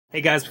Hey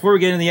guys, before we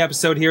get into the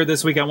episode here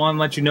this week, I want to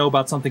let you know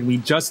about something we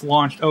just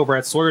launched over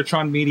at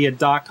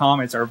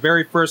SorgatronMedia.com. It's our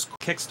very first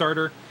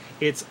Kickstarter.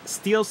 It's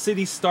Steel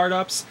City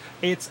Startups.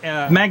 It's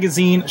a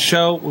magazine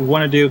show we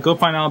want to do. Go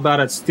find out about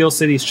it at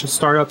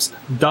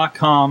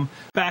SteelCityStartups.com.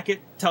 Back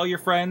it, tell your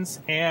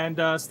friends, and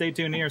stay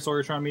tuned here at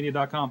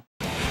SorgatronMedia.com.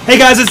 Hey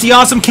guys, it's the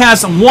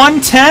AwesomeCast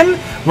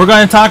 110. We're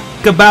going to talk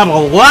about a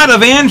lot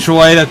of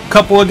Android. A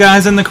couple of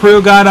guys in the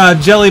crew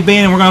got Jelly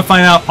Bean, and we're going to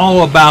find out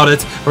all about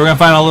it. We're going to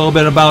find out a little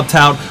bit about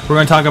Tout. We're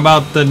going to talk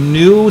about the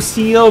new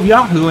CEO of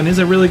Yahoo, and is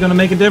it really going to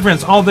make a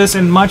difference? All this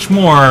and much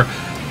more.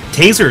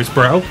 Tasers,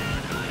 bro.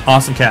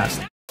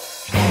 AwesomeCast.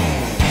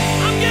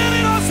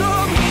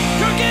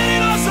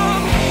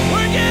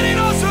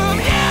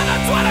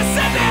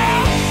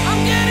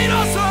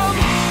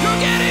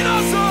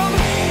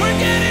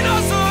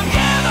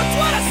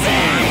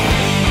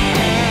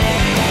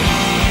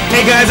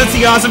 Hey guys, it's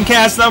the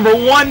AwesomeCast number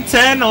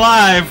 110,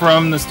 live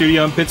from the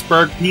studio in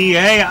Pittsburgh, PA.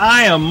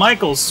 I am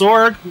Michael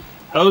Sorg,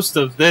 host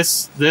of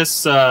this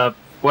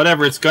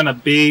whatever it's gonna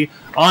be.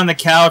 On the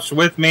couch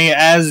with me,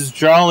 as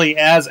jolly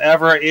as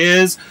ever,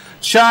 is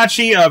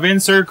Chachi of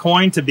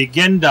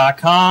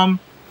InsertCoinToBegin.com.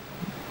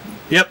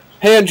 Yep.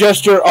 Hand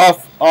gesture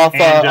off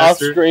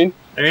screen.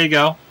 There you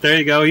go. There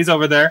you go. He's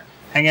over there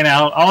hanging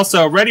out.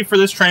 Also, ready for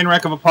this train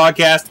wreck of a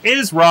podcast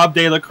is Rob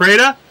De La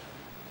Creta.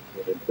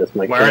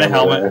 Wearing a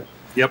helmet. There.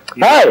 Yep.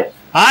 Hi.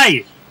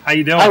 Hi. How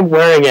you doing? I'm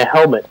wearing a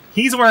helmet.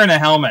 He's wearing a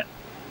helmet.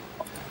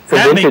 It's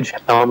a vintage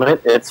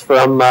helmet. It's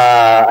from,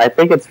 I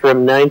think it's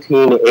from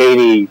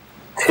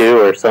 1982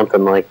 or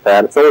something like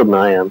that. It's older than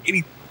I am.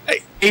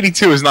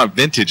 82 is not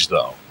vintage,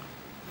 though.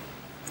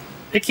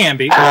 It can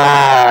be.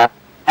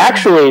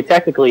 Actually,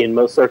 technically, in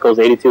most circles,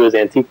 82 is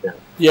antique now.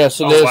 Yes,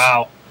 it is.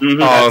 Wow.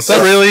 Mm-hmm. Oh, is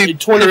that really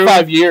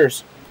 25 true?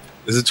 years.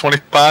 Is it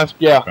 25?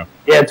 Yeah. Okay.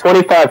 Yeah,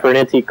 25 for an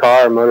antique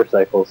car or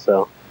motorcycle,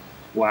 so.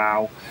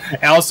 Wow.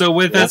 Also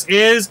with us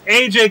is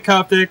AJ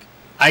Koptic,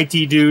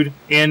 IT dude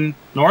in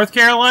North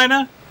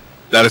Carolina.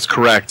 That is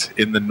correct.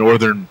 In the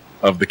northern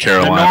of the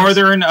Carolinas. The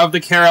northern of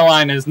the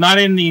Carolinas, not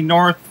in the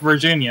North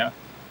Virginia.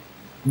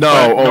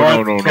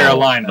 No, North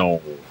Carolina.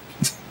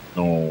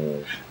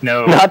 No.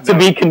 Not to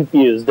be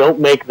confused. Don't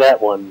make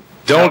that one.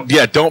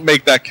 Don't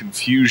make that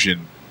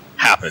confusion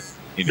happen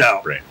in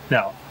your brain.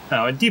 No,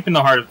 deep in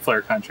the heart of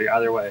Flair country,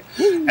 either way.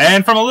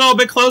 And from a little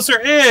bit closer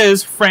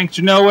is Frank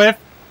Janowith,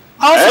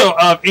 also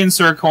of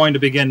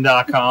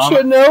InsertCoinToBegin.com.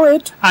 You know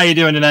it. How you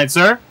doing tonight,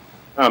 sir?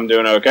 I'm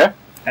doing okay.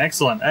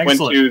 Excellent. Went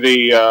to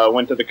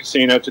the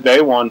casino today.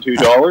 Won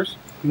 $2.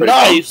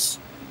 Nice.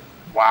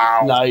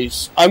 Wow.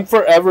 Nice. I'm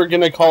forever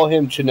gonna call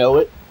him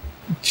Chinowit.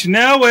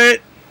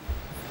 Chinowit.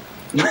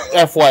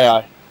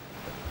 FYI.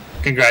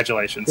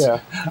 Congratulations.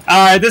 Yeah.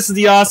 This is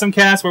the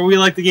AwesomeCast, where we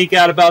like to geek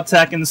out about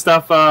tech and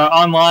stuff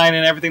online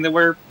and everything that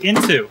we're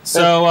into.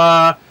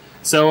 So,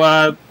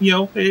 you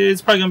know,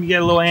 it's probably going to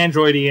get a little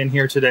Android-y in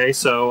here today.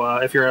 So,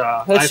 if you're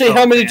let's see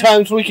how many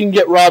times we can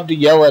get Rob to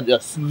yell at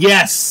us.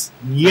 Yes.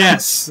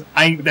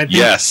 I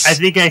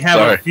think I have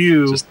a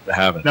few. Just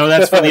haven't. No,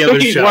 that's for the other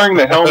he's show. Wearing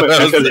the helmet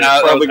because he's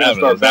probably going to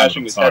start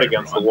bashing his head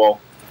against the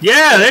wall.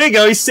 Yeah, there you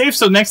go. He's safe.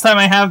 So next time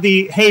I have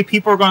the, hey,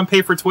 people are going to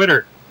pay for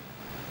Twitter.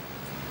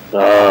 Hey,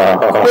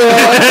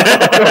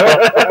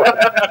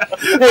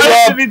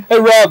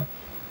 Rob.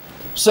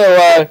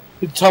 So,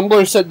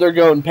 Tumblr said they're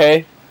going to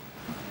pay.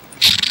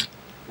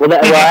 Well,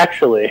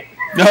 actually.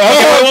 No,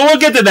 okay, well, we'll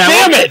get to that.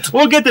 Damn it!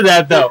 We'll get to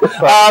that, though.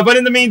 But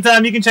in the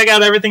meantime, you can check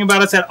out everything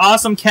about us at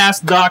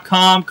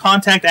AwesomeCast.com,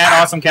 contact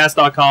at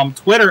AwesomeCast.com,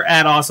 Twitter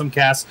at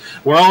AwesomeCast.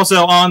 We're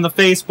also on the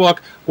Facebook.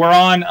 We're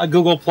on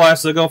Google+,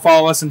 so go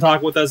follow us and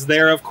talk with us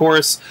there, of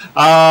course.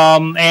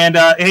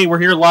 Hey, we're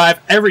here live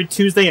every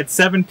Tuesday at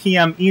 7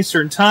 p.m.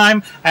 Eastern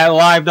Time at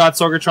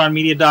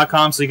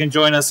live.sorgatronmedia.com, so you can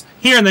join us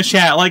here in the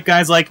chat, like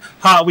guys like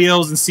Hot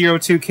Wheels and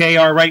Zero2K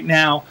are right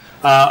now.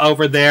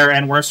 Over there,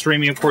 and we're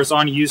streaming, of course,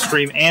 on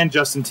Ustream and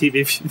Justin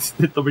TV.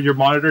 Did your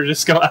monitor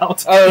just go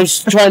out? I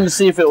was trying to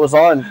see if it was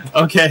on.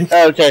 Okay.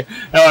 Okay.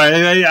 All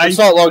right. It's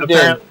not logged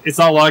in. It's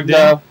not logged in?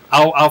 No.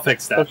 I'll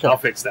fix that. Okay. I'll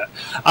fix that.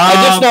 I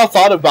just now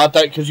thought about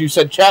that because you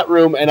said chat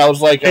room, and I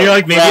was like... you're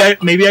like,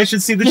 maybe I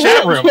should see the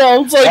chat room. Yeah, I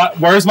was like...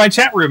 Where's my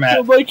chat room at?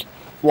 I'm like...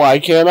 Why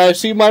can't I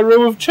see my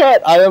room of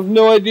chat? I have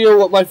no idea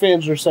what my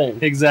fans are saying.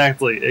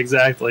 Exactly.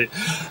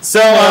 So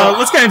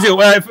let's kind of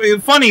do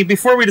funny,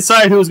 before we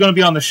decide who was going to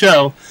be on the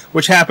show,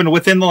 which happened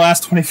within the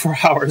last 24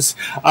 hours,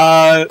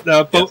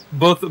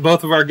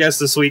 both of our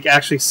guests this week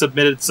actually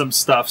submitted some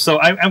stuff.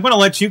 So I'm going to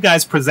let you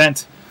guys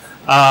present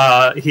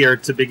here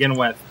to begin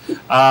with.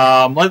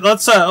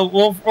 First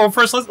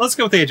let's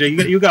go with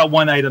AJ. You got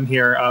one item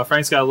here.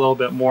 Frank's got a little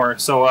bit more.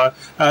 So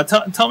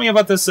tell me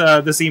about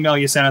this email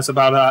you sent us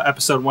about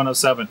episode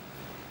 107.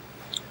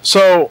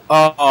 So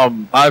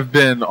I've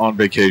been on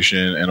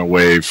vacation and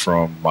away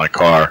from my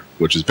car,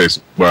 which is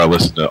basically where I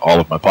listen to all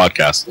of my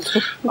podcasts.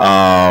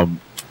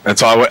 And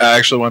so I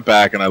actually went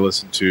back and I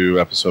listened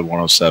to episode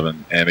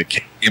 107, and it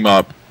came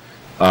up.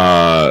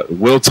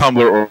 Will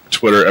Tumblr or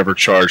Twitter ever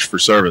charge for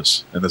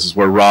service? And this is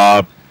where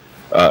Rob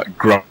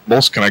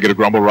grumbles. Can I get a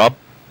grumble, Rob?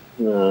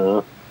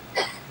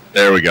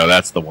 There we go.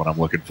 That's the one I'm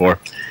looking for.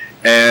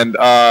 And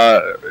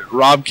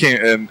Rob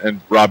came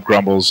and Rob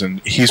grumbles,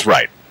 and he's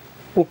right.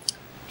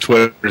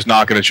 Twitter's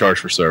not going to charge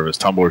for service.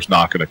 Tumblr's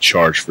not going to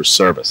charge for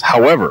service.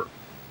 However,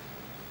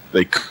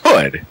 they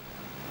could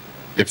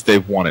if they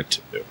wanted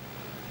to.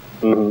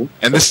 Mm-hmm.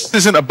 And this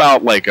isn't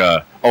about like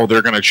they're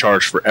going to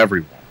charge for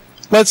everyone.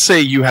 Let's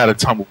say you had a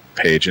Tumblr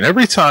page, and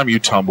every time you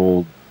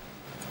tumbled,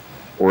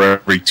 or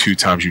every 2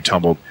 times you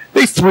tumbled,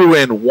 they threw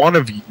in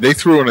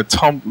a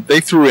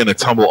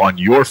tumble on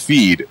your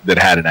feed that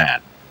had an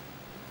ad,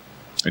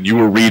 and you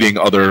were reading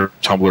other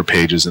Tumblr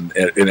pages, and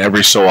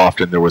every so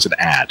often there was an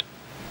ad.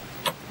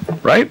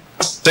 Right?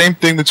 Same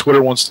thing that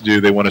Twitter wants to do.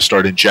 They want to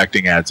start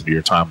injecting ads into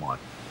your timeline.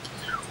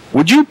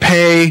 Would you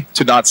pay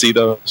to not see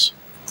those?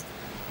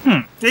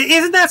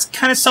 Isn't that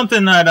kind of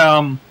something that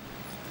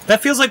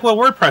that feels like what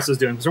WordPress is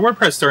doing? Because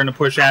WordPress is starting to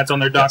push ads on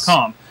their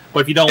 .com.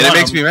 But if you don't, and it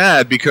makes me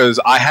mad because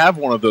I have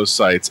one of those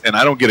sites and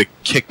I don't get a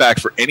kickback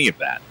for any of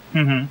that.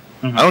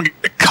 Mm-hmm. Mm-hmm. I don't get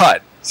a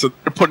cut. So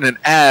they're putting an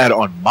ad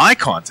on my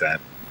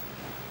content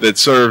that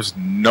serves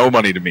no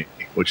money to me,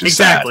 which is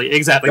exactly. I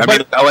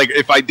mean, like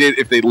if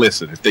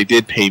they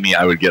did pay me,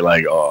 I would get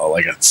like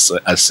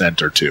a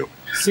cent or two.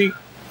 See,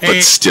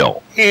 but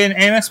still,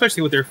 and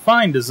especially with their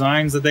fine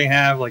designs that they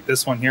have, like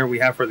this one here we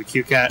have for the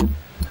QCat.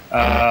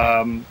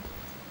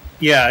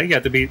 Yeah, you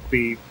got to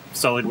be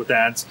solid with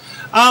ads.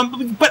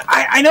 But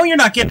I know you're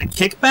not getting a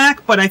kickback,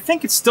 but I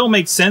think it still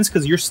makes sense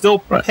because you're still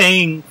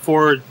paying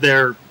for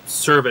their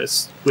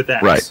service with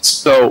ads. Right.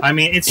 So I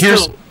mean, it's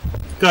still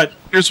good.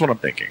 Here's what I'm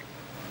thinking.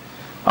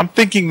 I'm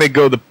thinking they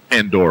go the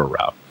Pandora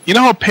route. You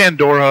know how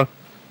Pandora,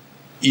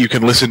 you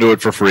can listen to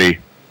it for free,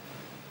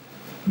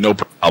 no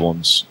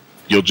problems.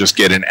 You'll just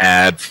get an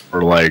ad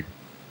for like,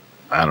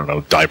 I don't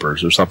know,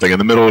 diapers or something in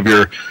the middle of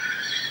your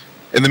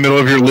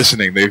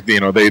listening.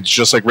 It's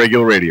just like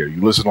regular radio.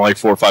 You listen to like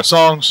 4 or 5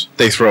 songs,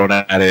 they throw an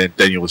ad in,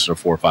 then you listen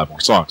to 4 or 5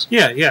 more songs.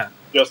 Yeah.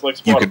 Just like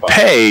Spotify. You can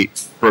pay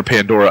for a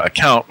Pandora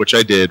account, which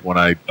I did when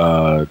I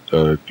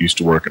used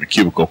to work in a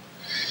cubicle.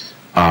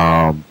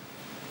 That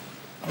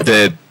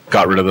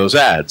got rid of those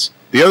ads.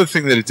 The other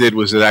thing that it did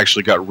was it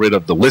actually got rid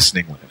of the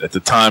listening limit. At the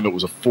time, it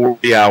was a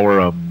 40-hour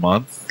a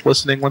month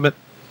listening limit.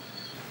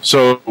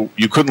 So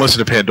you couldn't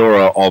listen to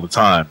Pandora all the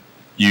time.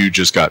 You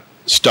just got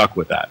stuck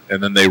with that.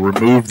 And then they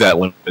removed that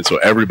limit so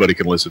everybody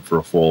can listen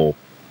for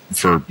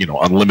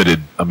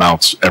unlimited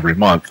amounts every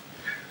month.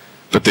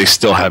 But they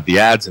still have the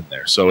ads in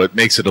there. So it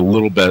makes it a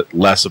little bit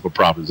less of a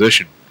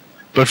proposition.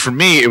 But for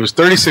me, it was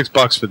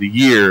 $36 for the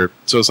year.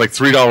 So it's like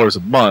 $3 a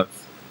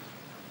month.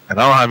 And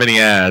I don't have any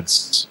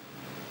ads.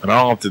 And I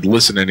don't have to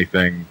listen to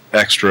anything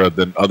extra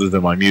other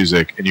than my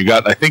music. And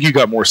I think you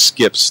got more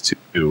skips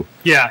too.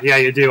 Yeah,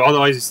 you do.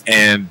 Otherwise,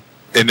 and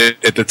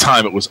at the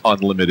time it was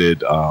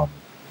unlimited.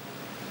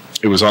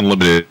 It was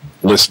unlimited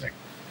listening,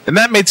 and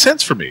that made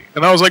sense for me.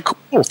 And I was like,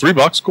 cool,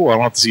 $3, cool. I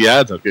don't have to see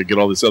ads. I can get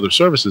all these other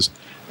services.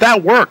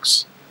 That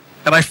works.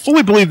 And I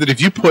fully believe that if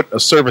you put a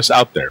service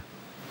out there,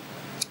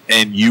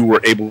 and you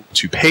were able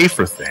to pay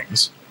for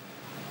things,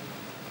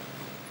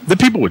 the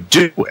people would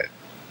do it.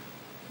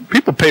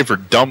 People pay for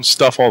dumb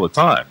stuff all the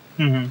time.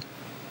 Mm-hmm.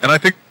 And I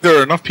think there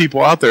are enough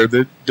people out there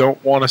that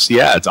don't want to see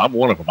ads. I'm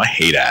one of them. I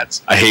hate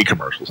ads. I hate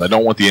commercials. I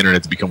don't want the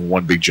internet to become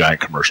one big giant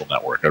commercial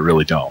network. I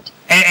really don't.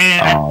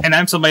 And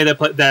I'm somebody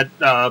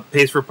that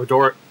pays for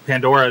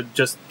Pandora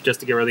just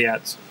to get rid of the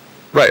ads.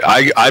 Right.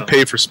 I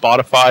pay for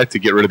Spotify to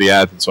get rid of the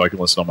ads, and so I can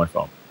listen on my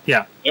phone.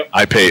 Yeah. Yep.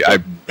 I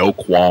have no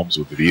qualms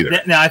with it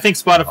either. Now, I think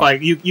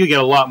Spotify, you get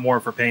a lot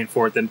more for paying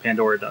for it than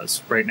Pandora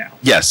does right now.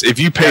 Yes. If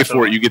you pay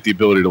for it, you get the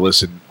ability to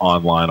listen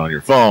online on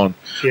your phone.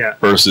 Yeah.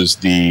 Versus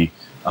the...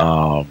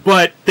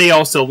 but they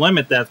also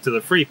limit that to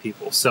the free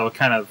people, so it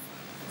kind of...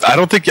 I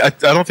don't think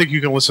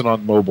you can listen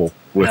on mobile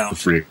with the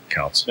free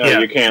accounts. No,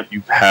 you can't.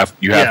 You have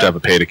to have a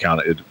paid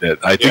account.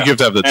 I think you have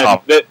to have the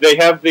top. They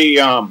have the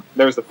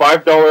there's the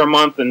 $5 a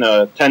month and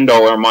the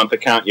 $10 a month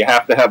account. You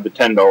have to have the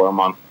 $10 a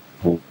month.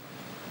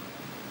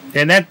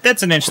 And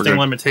that's an interesting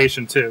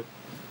limitation too.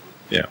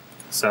 Yeah.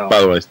 So.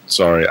 By the way,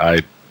 sorry,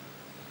 I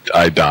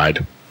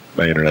died.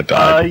 My internet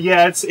died.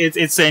 Yeah,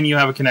 it's saying you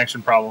have a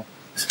connection problem.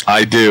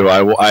 I do.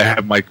 I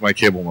have my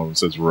cable modem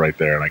says right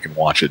there, and I can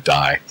watch it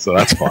die. So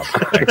that's fun.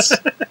 Thanks.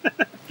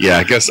 Yeah,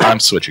 I guess I'm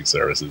switching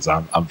services.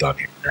 I'm done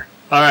here.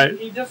 All right.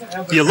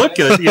 You look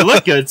good. You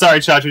look good. Sorry,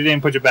 Chachi, we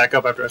didn't put you back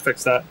up after I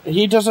fixed that.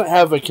 He doesn't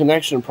have a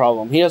connection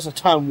problem. He has a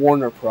Time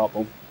Warner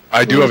problem.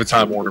 I do have a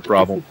Time Warner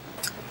problem.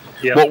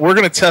 Yeah. Well, we're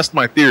going to test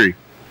my theory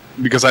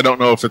because I don't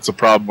know if it's a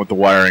problem with the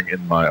wiring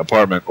in my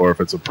apartment or if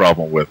it's a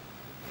problem with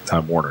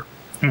Time Warner.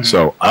 Mm-hmm.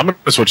 So I'm going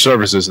to switch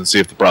services and see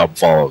if the problem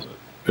follows it.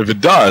 If it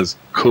does,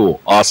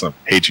 cool, awesome.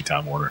 Hate you,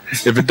 Time Warner.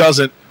 If it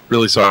doesn't,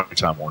 really sorry,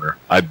 Time Warner.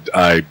 I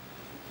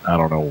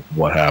don't know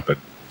what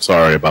happened.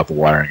 Sorry about the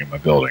wiring in my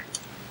building.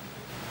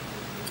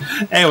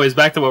 Anyways,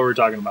 back to what we were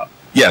talking about.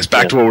 Yes,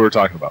 back to what we were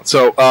talking about.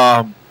 So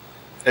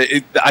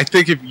I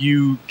think if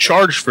you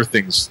charge for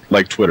things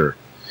like Twitter,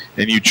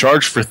 and you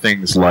charge for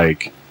things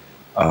like,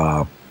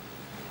 Tumblr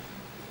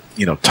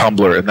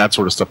and that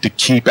sort of stuff to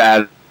keep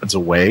ads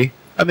away,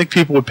 I think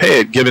people would pay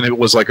it, given it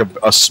was like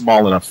a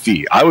small enough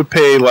fee. I would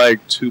pay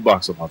like $2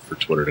 a month for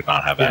Twitter to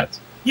not have ads.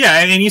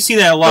 Yeah, and you see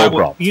that a lot.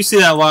 No You see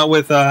that a lot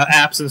with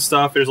apps and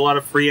stuff. There's a lot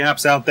of free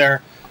apps out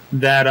there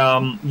that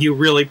you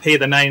really pay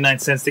the 99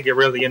 cents to get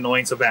rid of the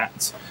annoyance of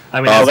ads. I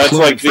mean, that's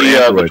like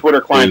the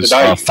Twitter client is,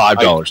 that I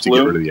 $5 to get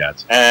rid of the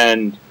ads.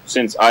 And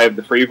since I have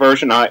the free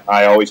version,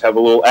 I always have a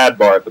little ad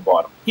bar at the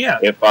bottom. Yeah.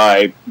 If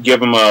I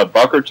give them $1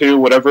 or $2,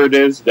 whatever it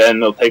is,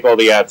 then they'll take all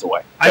the ads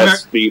away.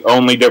 That's the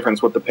only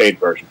difference with the paid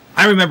version.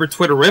 I remember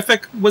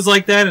Twitterific was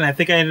like that, and I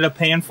think I ended up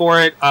paying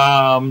for it.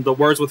 The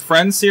Words with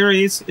Friends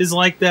series is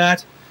like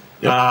that.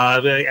 Yep.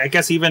 I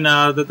guess even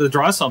the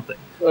Draw Something.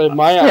 All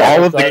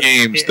of the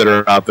games that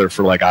are out there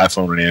for like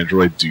iPhone and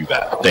Android do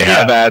that. They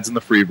have ads in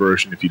the free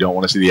version. If you don't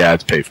want to see the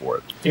ads, pay for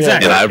it.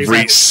 Exactly.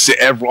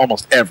 And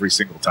almost every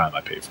single time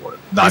I pay for it.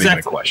 Not even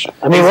a question.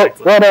 I mean,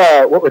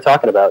 what we're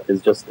talking about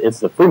is just it's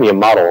the freemium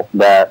model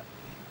that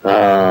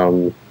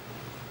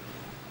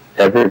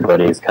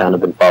everybody's kind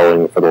of been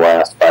following for the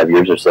last 5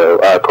 years or so.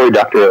 Cory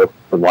Doctorow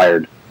from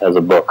Wired has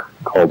a book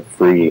called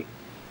Free,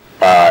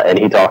 and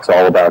he talks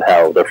all about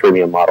how the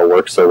freemium model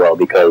works so well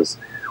because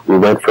we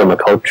went from a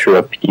culture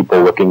of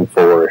people looking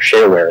for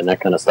shareware and that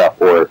kind of stuff,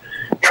 or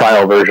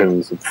trial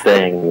versions of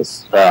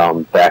things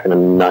back in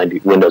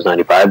the Windows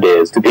 95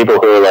 days, to people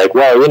who are like,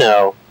 well, you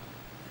know,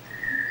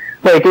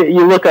 like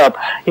you look up,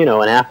 you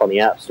know, an app on the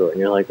App Store and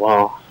you're like,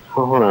 well, I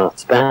want to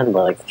spend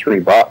like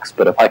 $3,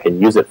 but if I can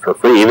use it for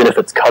free, even if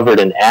it's covered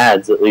in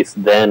ads, at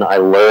least then I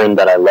learn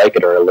that I like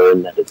it or I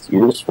learn that it's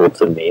useful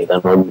to me.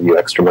 Then I'll give you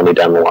extra money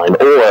down the line.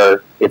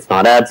 Or it's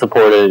not ad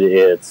supported,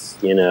 it's,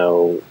 you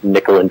know,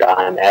 nickel and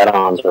dime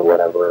add-ons or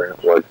whatever, and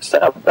it works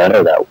out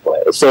better that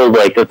way. So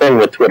like the thing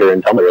with Twitter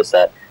and Tumblr is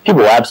that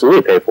people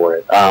absolutely pay for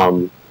it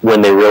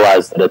when they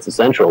realize that it's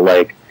essential.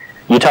 Like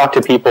you talk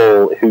to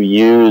people who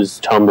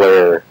use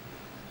Tumblr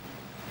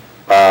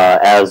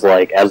as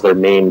their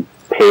main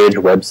page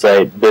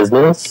website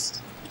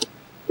business,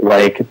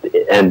 like,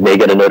 and they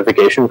get a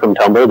notification from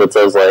Tumblr that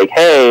says like,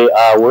 hey,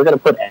 we're going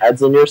to put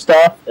ads in your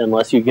stuff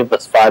unless you give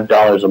us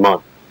 $5 a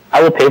month.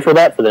 I will pay for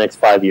that for the next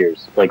 5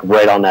 years, like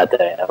right on that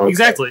day.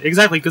 Exactly,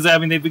 because I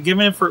mean they've been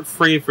giving it for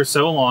free for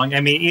so long.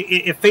 I mean,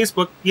 if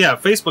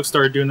Facebook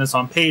started doing this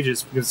on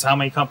pages, because how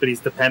many companies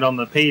depend on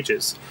the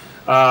pages,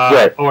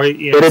 right? Or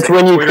but it's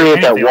when you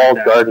create that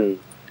walled garden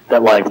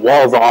that like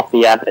walls off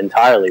the app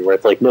entirely, where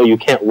it's like, no, you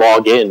can't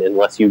log in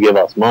unless you give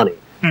us money.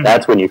 Mm-hmm.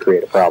 That's when you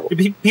create a problem.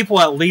 People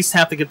at least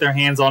have to get their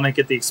hands on it,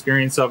 get the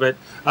experience of it.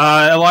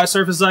 A lot of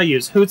services I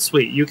use,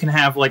 Hootsuite, you can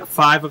have like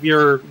 5 of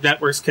your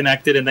networks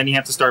connected, and then you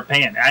have to start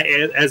paying.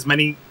 As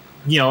many,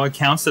 you know,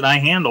 accounts that I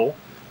handle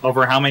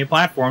over how many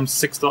platforms,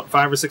 $5 or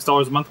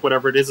 $6 a month,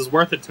 whatever it is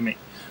worth it to me.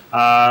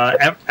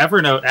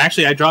 Evernote,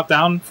 actually, I dropped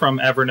down from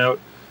Evernote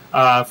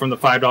from the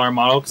 $5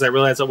 model because I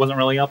realized I wasn't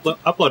really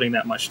uploading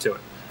that much to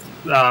it.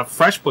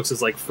 FreshBooks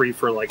is like free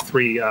for like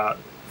three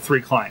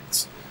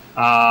clients.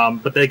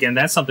 But again,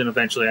 that's something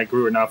eventually I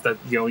grew enough that,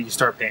 you know, you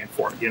start paying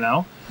for it, you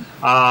know?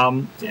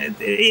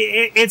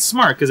 It's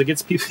smart because it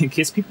gets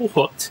people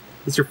hooked.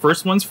 It's your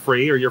first one's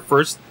free, or your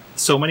first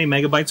so many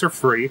megabytes are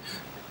free.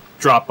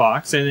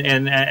 Dropbox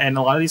and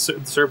a lot of these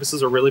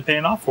services are really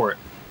paying off for it.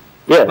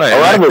 Yeah, right.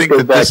 I think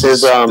that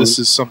this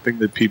is something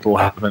that people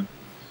haven't.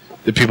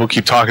 That people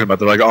keep talking about.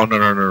 They're like, oh,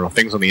 no.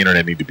 Things on the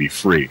internet need to be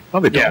free.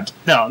 No, they don't.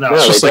 No.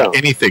 It's just like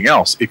anything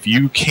else. If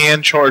you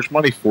can charge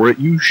money for it,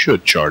 you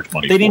should charge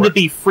money for it. They need to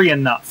be free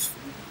enough.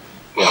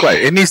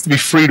 Right. It needs to be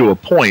free to a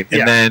point,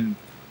 and then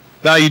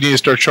now you need to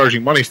start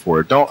charging money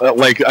for it. Don't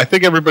I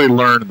think everybody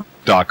learned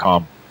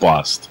 .com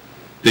bust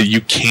that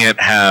you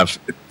can't have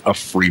a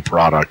free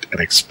product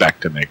and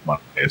expect to make money.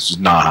 It's just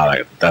not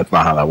how that's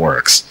not how that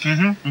works.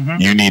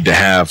 You need to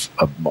have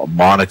a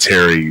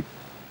monetary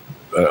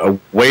a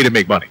way to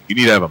make money. You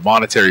need to have a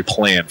monetary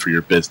plan for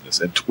your business.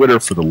 And Twitter,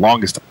 for the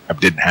longest time,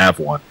 didn't have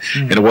one.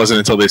 And it wasn't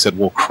until they said,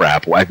 well,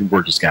 crap, I think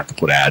we're just going to have to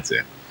put ads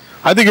in.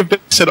 I think if they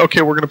said,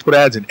 okay, we're going to put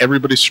ads in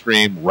everybody's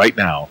stream right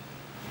now,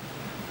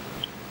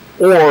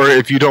 or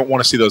if you don't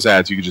want to see those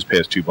ads, you can just pay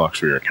us $2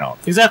 for your account.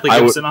 Exactly.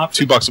 Give us an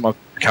option. $2 a month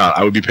account.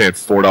 I would be paying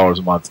 $4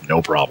 a month,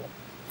 no problem.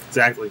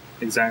 Exactly.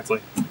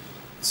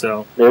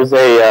 So there's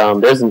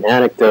an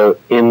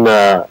anecdote in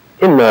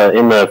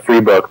the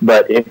free book,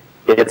 but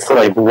it's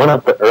like one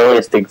of the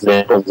earliest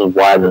examples of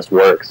why this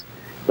works,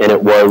 and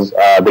it was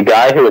the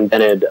guy who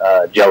invented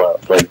Jello,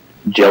 like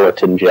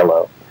gelatin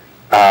Jello.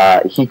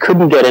 He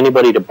couldn't get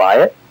anybody to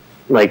buy it.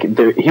 Like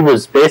he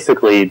was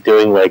basically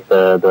doing like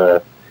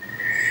the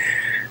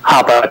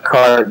hop out a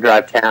car,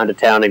 drive town to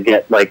town, and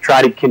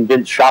try to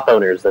convince shop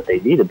owners that they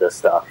needed this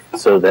stuff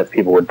so that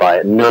people would buy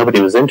it.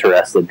 Nobody was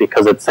interested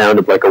because it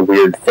sounded like a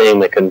weird thing.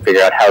 They couldn't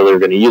figure out how they were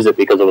going to use it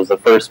because it was the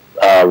first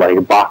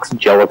box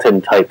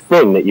gelatin type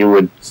thing that you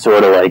would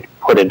sort of like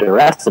put into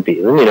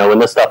recipes. And, you know, when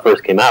this stuff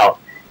first came out,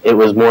 it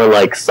was more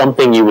like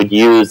something you would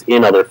use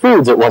in other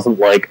foods. It wasn't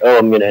like, oh,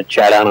 I'm going to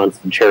chat down on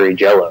some cherry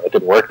Jello. It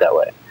didn't work that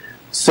way.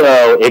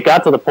 So it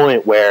got to the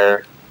point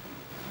where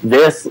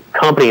this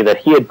company that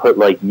he had put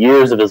like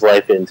years of his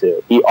life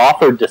into, he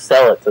offered to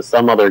sell it to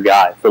some other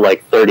guy for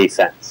like 30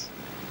 cents.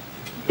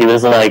 He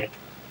was like,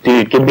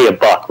 dude, give me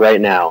 $1 right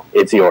now.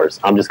 It's yours.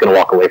 I'm just going to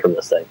walk away from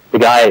this thing. The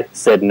guy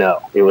said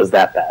no. It was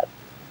that bad.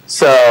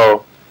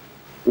 So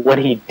what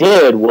he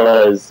did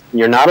was,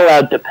 you're not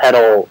allowed to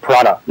peddle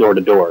product door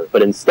to door,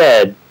 but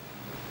instead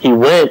he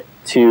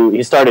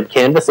started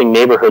canvassing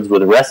neighborhoods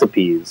with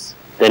recipes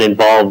that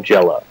involved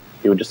Jell-O.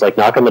 He would just like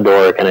knock on the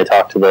door, can I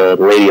talk to the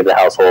lady of the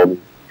household?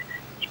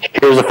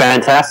 Here's a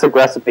fantastic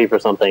recipe for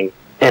something,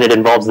 and it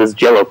involves this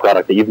Jell-O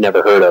product that you've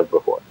never heard of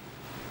before.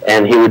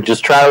 And he would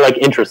just try to like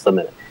interest them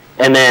in it.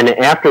 And then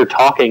after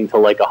talking to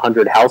like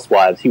 100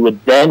 housewives, he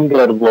would then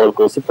go to the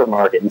local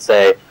supermarket and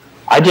say,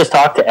 I just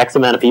talked to X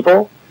amount of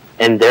people,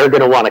 and they're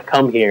going to want to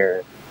come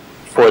here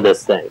for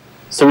this thing.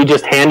 So we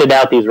just handed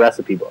out these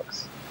recipe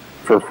books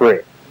for free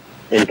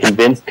and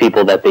convinced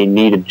people that they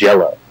needed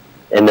Jell-O.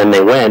 And then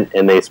they went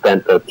and they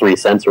spent the 3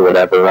 cents or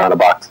whatever on a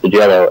box of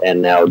Jell-O,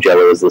 and now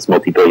Jell-O is this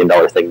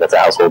multi-billion-dollar thing that's a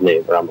household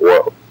name around the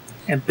world.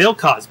 And Bill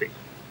Cosby.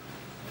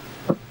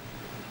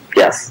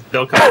 Yes.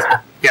 Bill Cosby.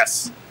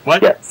 Yes.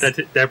 What? Yes.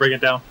 Did I bring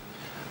it down?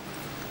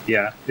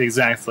 Yeah,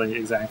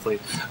 exactly.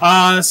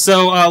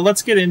 So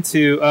let's get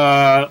into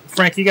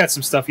Frank. You got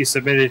some stuff you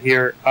submitted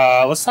here.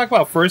 Let's talk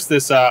about first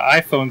this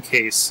iPhone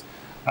case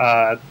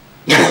that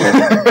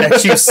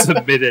you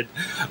submitted.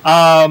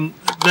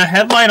 The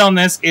headline on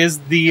this is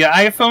the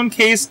iPhone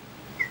case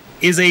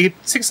is a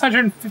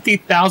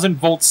 650,000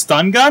 volt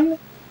stun gun.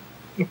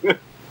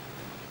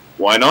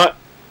 Why not?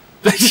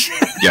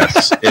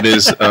 Yes, it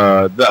is.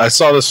 I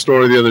saw this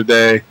story the other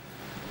day.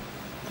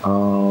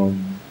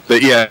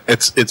 But yeah,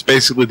 it's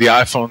basically the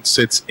iPhone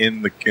sits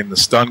in the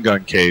stun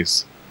gun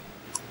case,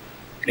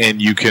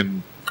 and you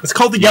can. It's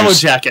called the Yellow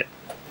Jacket.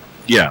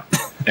 Yeah,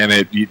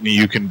 and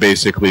you can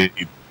basically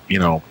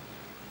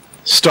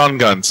stun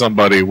gun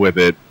somebody with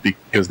it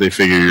because they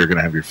figure you're going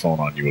to have your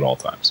phone on you at all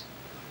times.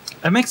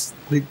 That makes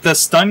the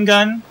stun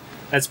gun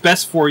that's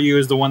best for you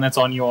is the one that's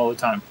on you all the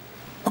time.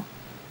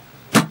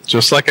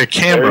 Just like a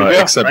camera,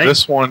 go, except right?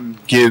 this one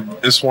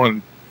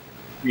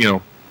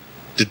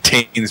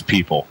detains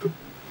people.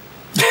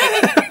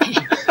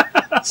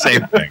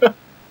 Same thing. Right?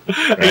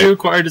 Are you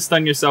required to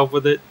stun yourself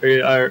with it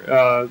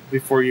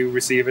before you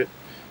receive it?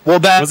 Well,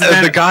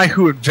 the guy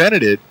who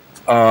invented it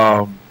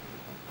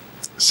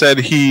said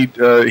he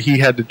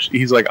had to.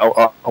 He's like,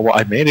 well,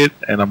 I made it,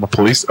 and I'm a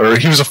police, or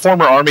he was a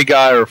former army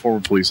guy or a former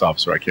police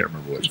officer. I can't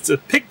remember which. It's a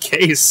big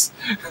case.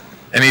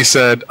 And he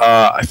said,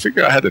 I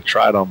figured I had to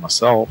try it on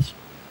myself.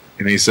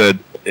 And he said,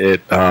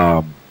 let's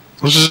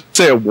just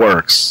say it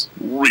works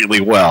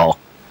really well.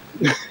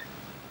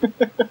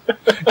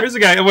 Here's a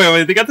guy.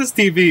 Wait. They got this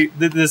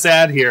this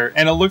ad here,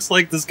 and it looks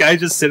like this guy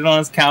just sitting on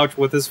his couch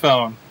with his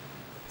phone.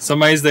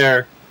 Somebody's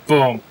there.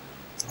 Boom.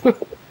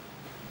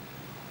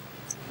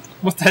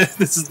 What the?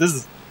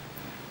 This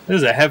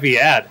is a heavy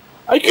ad.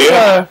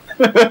 I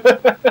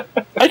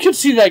could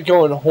see that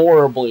going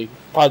horribly.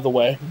 By the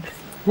way,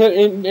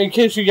 in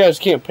case you guys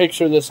can't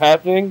picture this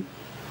happening,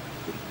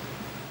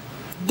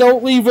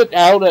 don't leave it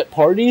out at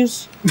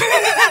parties.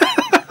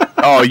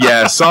 Oh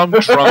yeah, some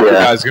drunk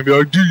guy's gonna be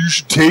like, "Dude, you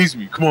should tase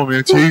me. Come on,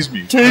 man, tase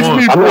me. Tase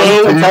me, I'm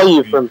going to tell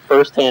you from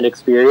first-hand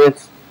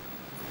experience.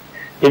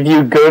 If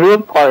you go to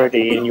a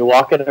party and you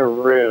walk in a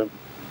room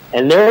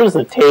and there's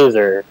a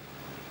taser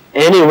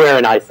anywhere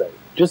in eyesight,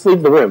 just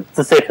leave the room. It's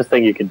the safest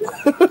thing you can do.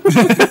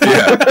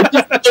 Yeah.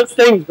 Just those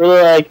things where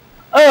they're like,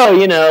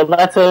 oh,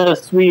 that's a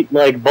sweet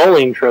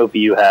bowling trophy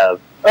you have.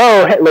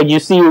 Oh, like you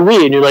see your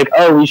Wii and you're like,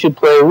 oh, we should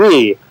play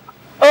Wii.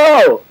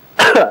 Oh,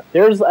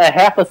 there's a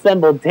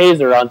half-assembled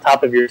taser on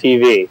top of your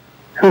TV.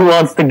 Who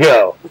wants to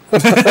go?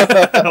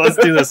 Let's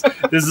do this.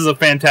 This is a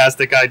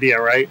fantastic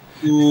idea, right?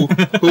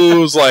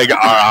 Who's like, all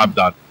right, I'm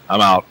done.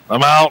 I'm out.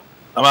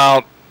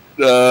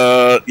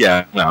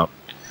 Yeah, I'm out.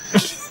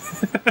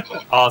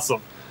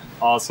 Awesome.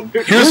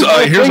 Here's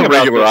a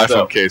regular iPhone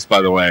though. case,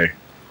 by the way.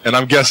 And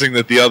I'm guessing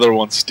that the other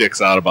one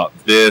sticks out about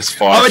this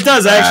far. Oh, it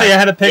does. Actually, I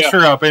had a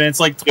picture up, and it's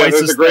like twice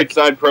there's as a great thick.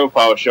 side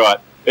profile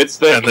shot. It's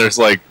thick. And there's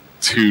like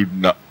two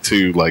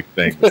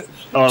things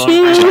Oh,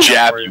 to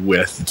jab you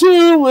with.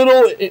 Two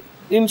little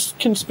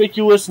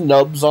inconspicuous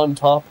nubs on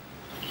top.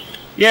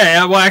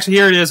 Yeah. Well, actually,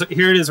 here it is.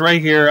 Here it is,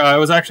 right here. It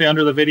was actually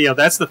under the video.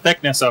 That's the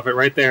thickness of it,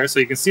 right there. So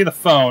you can see the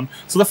phone.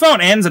 So the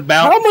phone ends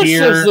about How much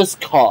here. does this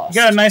cost?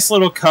 You got a nice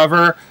little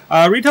cover.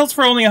 Retails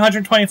for only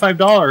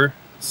 $125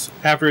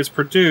 after it's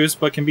produced,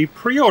 but can be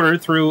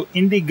pre-ordered through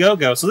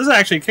Indiegogo. So this is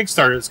actually a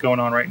Kickstarter that's going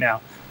on right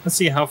now. Let's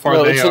see how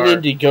far they it's are.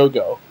 an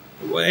Indiegogo.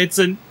 It's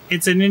an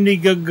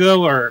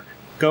Indiegogoer.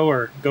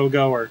 Goer.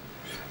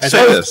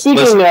 Say this.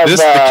 Listen,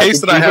 the case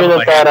that I have in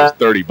my hand is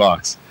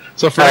 $30.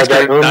 So for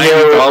extra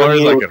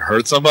 $90, I could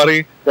hurt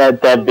somebody.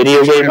 That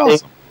video game thing.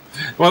 Awesome.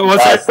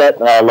 What's that? Set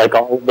like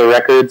all the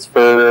records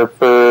for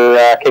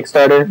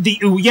Kickstarter. The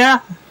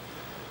Ouya?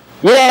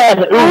 Yeah,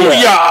 the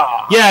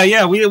Ouya.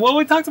 Yeah.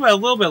 We talked about it a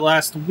little bit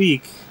last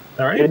week.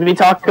 All right. Did we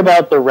talk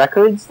about the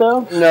records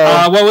though?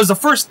 No. Well, it was the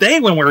first day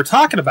when we were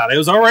talking about it. It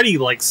was already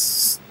like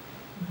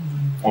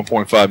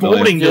 1.5 million.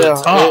 holding to the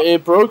top.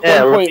 It broke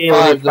Yeah,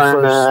 1.5 the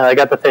first. I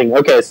got the thing.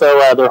 Okay,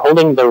 so they're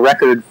holding the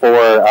record for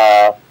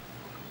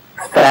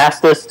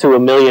fastest to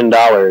 $1 million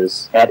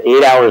at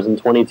 8 hours and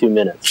 22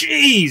 minutes.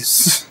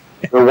 Jeez!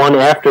 The one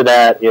after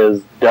that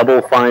is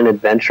Double Fine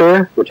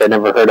Adventure, which I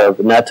never heard of,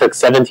 and that took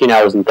 17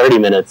 hours and 30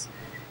 minutes.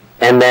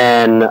 And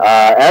then,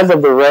 as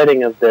of the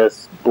writing of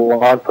this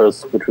blog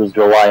post, which was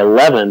July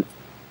 11th,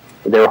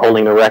 they were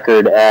holding a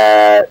record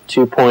at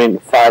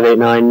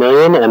 2.589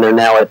 million, and they're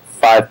now at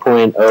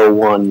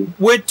 5.01.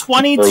 With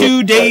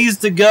 22 days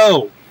to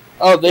go.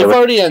 Oh, they've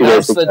already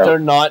announced that they're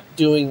not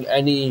doing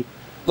any,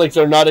 like,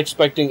 they're not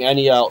expecting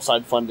any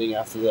outside funding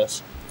after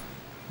this.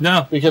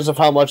 No. Because of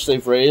how much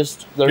they've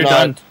raised. They're not.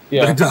 Done.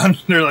 Yeah. They're done.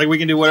 They're like, we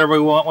can do whatever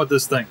we want with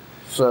this thing.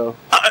 So.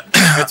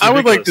 I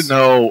would like to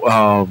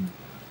know,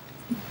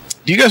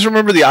 do you guys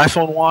remember the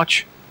iPhone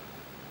watch?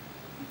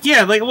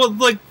 Yeah, like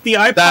the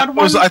iPod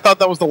one? I thought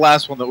that was the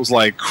last one that was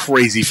like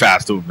crazy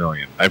fast to $1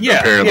 million.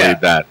 Apparently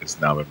that has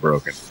now been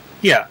broken.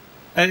 Yeah.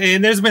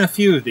 And there's been a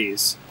few of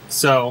these.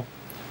 So,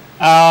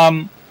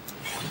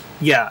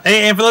 yeah.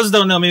 And for those who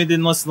don't know, maybe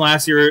didn't listen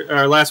last year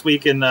or last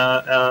week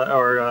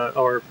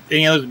or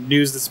any other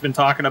news that's been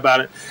talking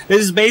about it.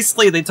 This is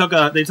basically they took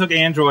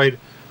Android,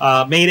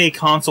 made a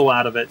console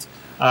out of it,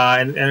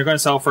 and they're going to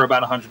sell for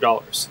about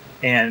 $100.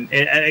 And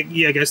I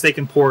guess they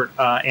can port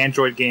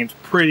Android games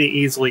pretty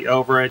easily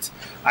over it.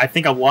 I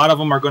think a lot of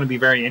them are going to be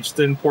very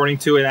interested in porting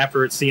to it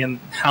after seeing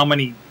how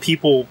many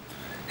people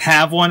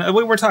have one.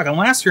 We were talking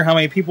last year how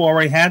many people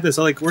already had this.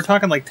 Like we're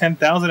talking like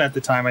 10,000 at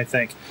the time, I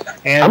think.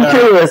 And, I'm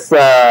curious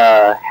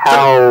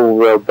how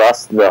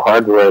robust the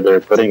hardware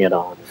they're putting it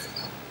on.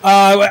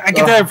 I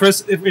get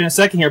that in a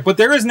second here, but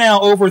there is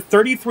now over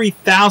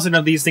 33,000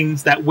 of these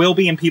things that will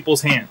be in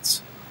people's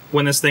hands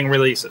when this thing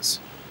releases.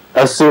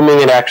 Assuming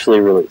it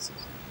actually releases.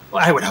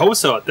 Well, I would hope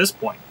so at this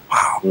point.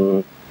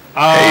 Wow.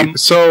 I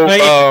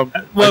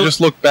just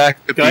looked back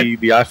at the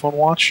iPhone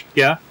watch.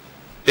 Yeah.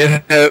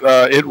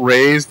 It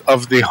raised,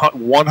 of the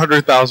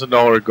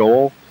 $100,000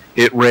 goal,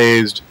 it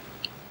raised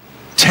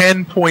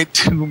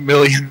 $10.2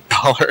 million.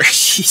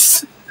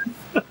 Jeez.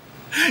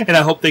 And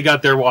I hope they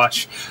got their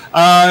watch.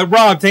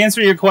 Rob, to answer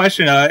your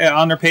question,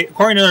 on their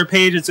according to their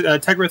page, it's a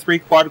Tegra 3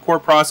 quad-core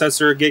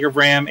processor, gig of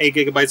RAM, 8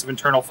 gigabytes of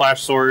internal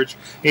flash storage,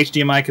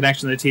 HDMI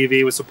connection to the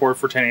TV with support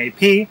for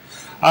 1080p,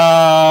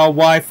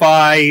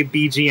 Wi-Fi,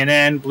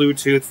 BGNN,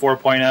 Bluetooth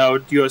 4.0,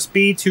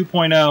 USB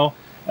 2.0,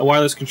 a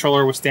wireless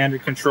controller with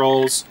standard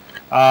controls,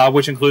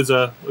 which includes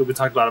we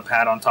talked about a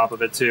pad on top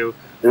of it too.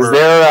 Is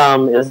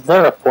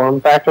there a form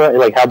factor?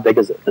 Like, how big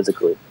is it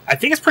physically? I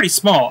think it's pretty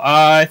small.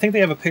 I think they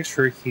have a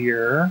picture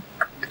here.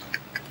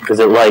 Is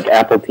it like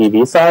Apple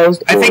TV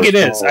sized? I think it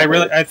is.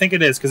 I think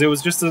it is because it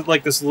was just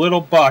like this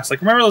little box.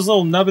 Like, remember those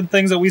little nubbin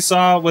things that we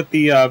saw with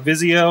the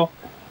Vizio?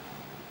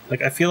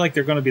 Like, I feel like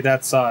they're going to be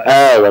that size.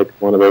 Oh, like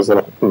one of those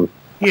little.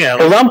 Yeah.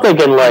 Because I'm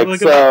thinking like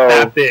so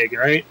that big,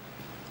 right?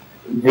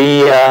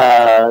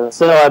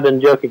 So I've been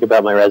joking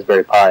about my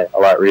Raspberry Pi a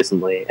lot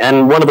recently,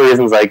 and one of the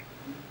reasons I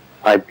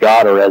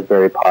got a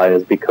Raspberry Pi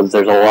is because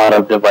there's a lot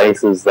of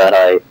devices that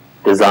I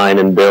design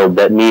and build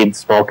that need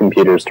small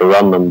computers to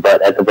run them,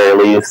 but at the very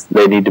least,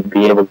 they need to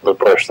be able to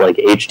push like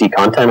HD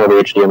content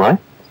over HDMI.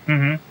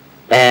 Mm-hmm.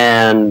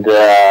 And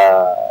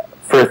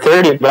for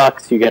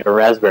 $30, you get a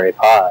Raspberry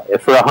Pi.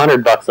 If for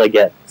 $100, I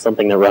get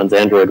something that runs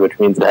Android, which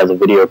means it has a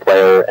video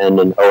player and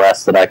an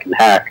OS that I can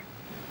hack.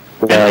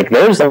 Like,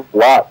 there's a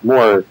lot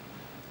more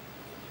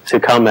to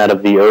come out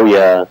of the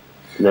Ouya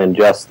than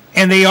just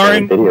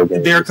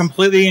they're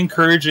completely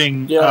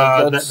encouraging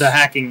the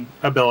hacking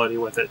ability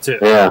with it too.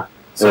 Yeah.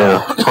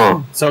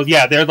 So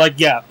yeah, they're like,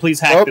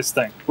 please hack this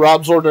thing.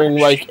 Rob's ordering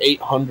like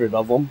 800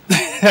 of them.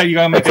 You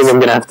gotta make I think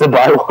I'm gonna have to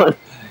buy one.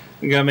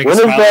 You gotta make a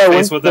smiley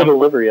face with them. When's the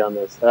delivery on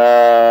this?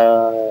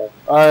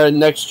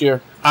 Next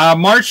year.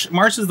 March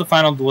is the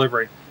final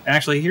delivery. And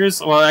actually,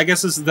 I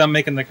guess this is them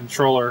making the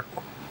controller.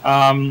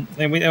 And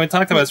we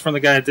talked about this from the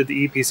guy that did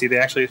the EPC. They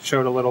actually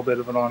showed a little bit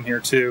of it on here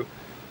too.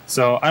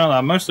 So I don't know.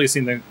 I've mostly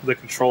seen the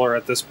controller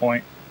at this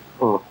point.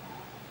 Oh,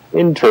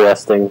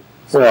 interesting.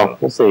 Well,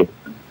 we'll see.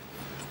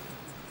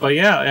 But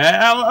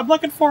yeah, I'm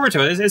looking forward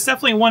to it. It's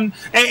definitely one.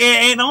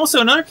 And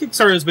also another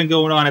Kickstarter has been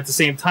going on at the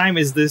same time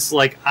is this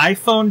like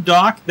iPhone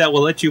dock that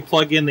will let you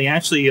plug in. They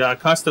actually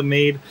custom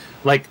made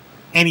like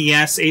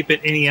NES,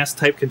 8-bit NES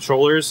type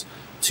controllers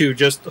to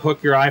just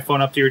hook your iPhone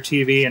up to your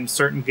TV and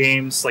certain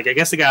games. Like I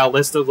guess they got a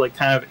list of like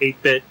kind of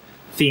 8-bit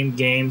themed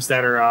games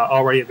that are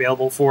already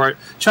available for it.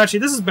 Chachi,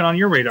 this has been on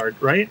your radar,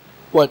 right?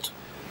 What?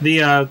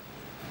 The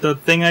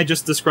thing I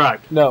just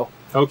described. No.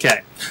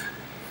 Okay.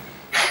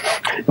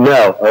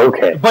 No.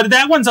 Okay. But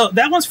that one's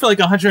for like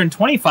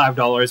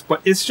 $125,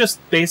 but it's just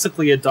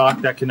basically a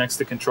dock that connects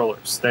to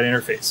controllers, that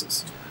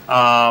interfaces.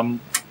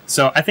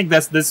 So I think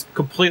this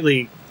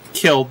completely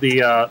killed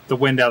the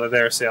wind out of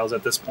their sails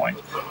at this point.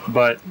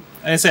 But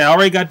like I say, I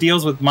already got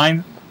deals with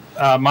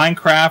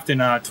Minecraft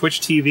and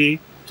Twitch TV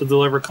to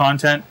deliver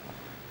content.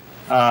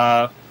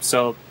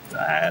 So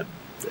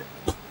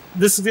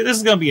this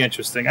is going to be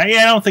interesting. I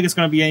don't think it's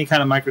going to be any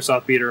kind of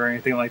Microsoft beta or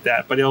anything like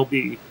that, but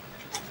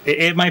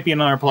it might be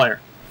another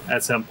player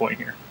at some point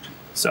here.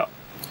 So,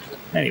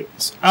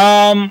 anyways,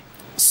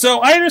 so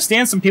I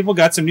understand some people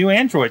got some new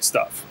Android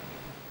stuff.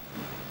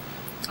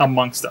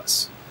 amongst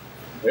us.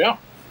 Yeah.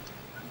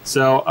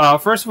 So,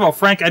 first of all,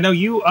 Frank, I know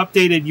you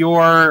updated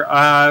your.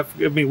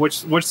 Forgive me.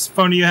 Which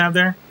phone do you have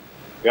there?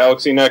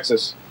 Galaxy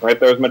Nexus. Right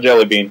there's my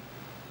jelly bean.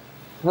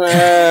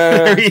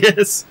 There he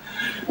is.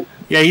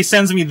 Yeah, he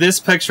sends me this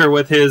picture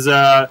with his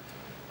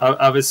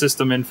of his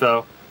system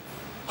info.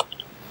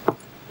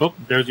 Oh,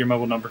 there's your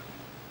mobile number.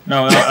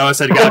 No, I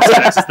said Galaxy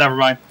Nexus. Never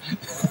mind.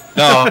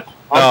 I'm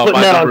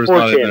putting that on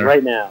 4chan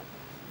right now.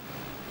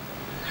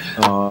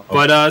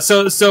 But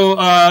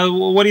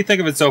what do you think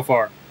of it so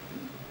far?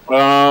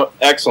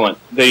 Excellent.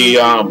 The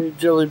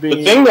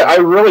thing that I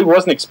really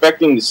wasn't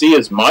expecting to see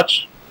as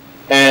much,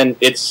 and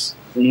it's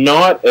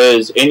not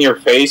as in your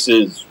face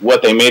as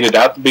what they made it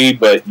out to be,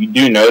 but you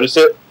do notice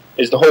it,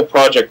 is the whole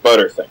Project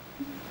Butter thing.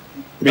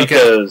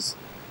 Because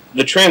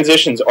the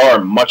transitions are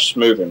much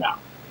smoother now.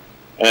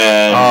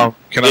 And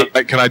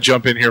can I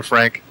jump in here,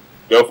 Frank?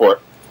 Go for it.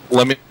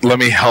 Let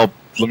me help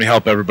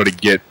everybody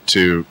get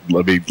to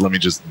let me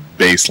just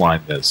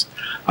baseline this.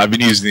 I've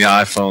been using the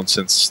iPhone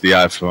since the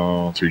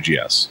iPhone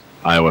 3GS,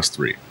 iOS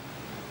 3.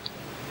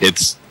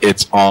 It's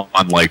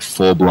on like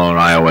full blown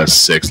iOS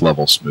 6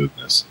 level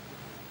smoothness.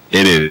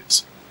 It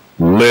is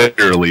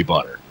literally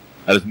butter.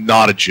 That is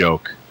not a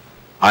joke.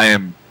 I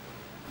am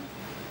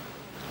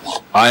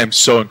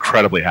so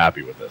incredibly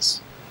happy with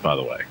this, by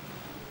the way.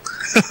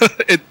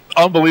 It's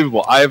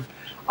unbelievable. I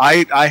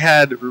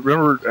had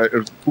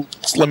remember.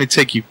 Let me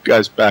take you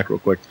guys back real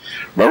quick.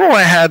 Remember when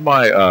I had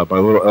my my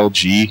little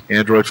LG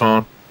Android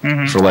phone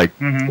for like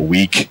a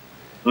week?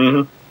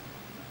 Mm-hmm.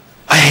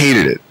 I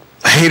hated it.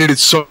 I hated it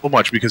so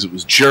much because it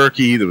was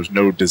jerky. There was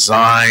no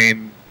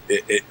design,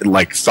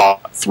 like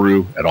thought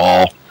through at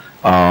all.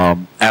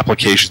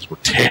 Applications were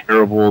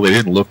terrible. They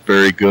didn't look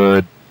very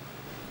good.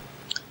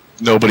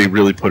 Nobody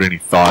really put any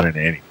thought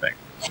into anything,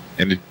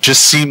 and it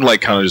just seemed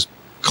like kind of just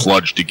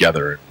cludged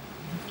together.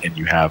 And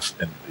you have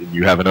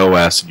an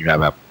OS and you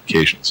have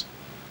applications.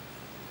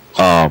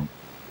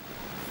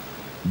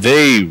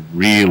 They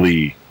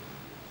really,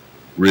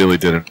 really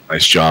did a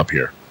nice job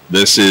here.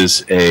 This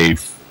is a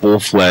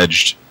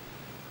full-fledged.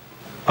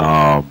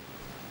 I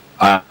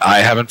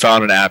haven't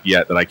found an app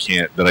yet that I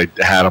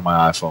had on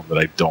my iPhone that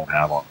I don't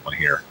have on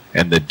here,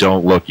 and that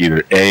don't look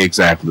either A,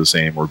 exactly the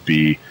same, or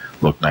B,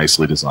 look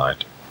nicely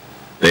designed.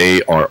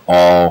 They are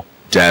all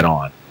dead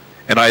on.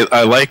 And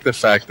I like the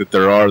fact that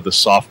there are the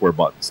software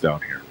buttons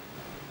down here.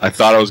 I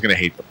thought I was going to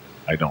hate them.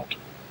 I don't.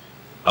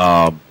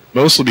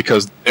 Mostly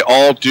because they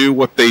all do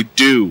what they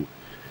do.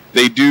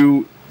 They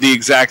do the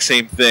exact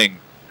same thing,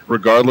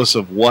 regardless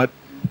of what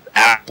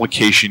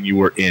application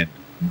you are in.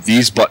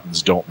 These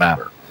buttons don't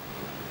matter.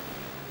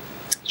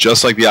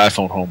 Just like the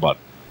iPhone home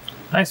button.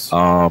 Nice.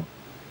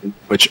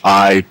 Which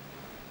I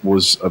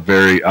was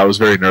very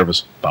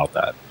nervous about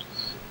that.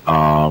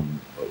 I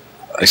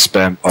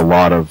spent a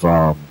lot of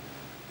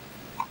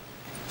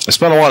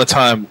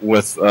time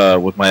with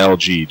my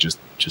LG just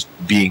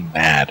being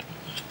mad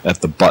at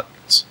the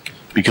buttons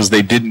because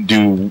they didn't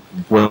do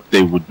what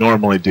they would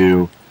normally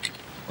do.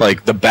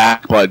 Like the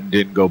back button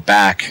didn't go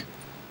back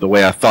the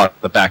way I thought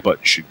the back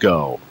button should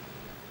go.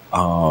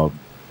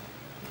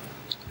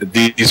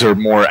 These are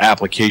more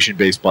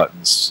application-based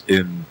buttons.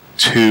 In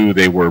 2,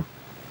 they were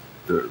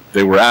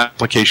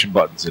application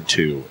buttons in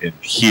 2. In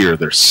here,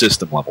 they're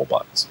system-level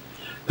buttons.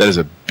 That is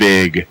a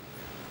big,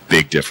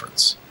 big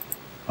difference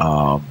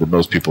that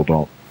most people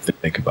don't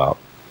think about.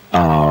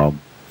 I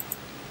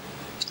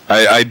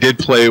did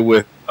play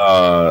with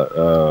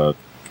the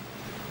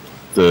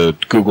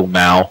Google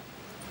Now.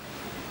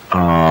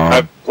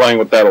 I'm playing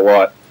with that a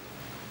lot.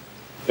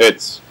 I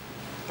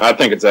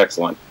think it's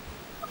excellent.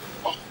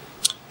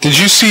 Did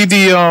you see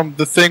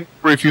the thing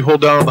where if you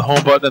hold down on the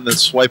home button and then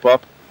swipe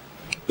up,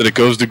 that it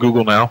goes to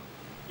Google Now?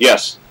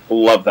 Yes,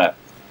 love that.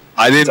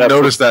 I didn't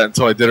notice that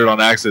until I did it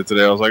on accident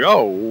today. I was like,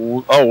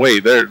 oh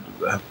wait, there,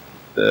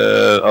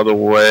 the other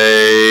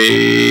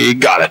way,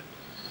 got it.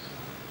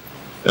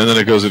 And then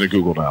it goes into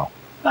Google Now.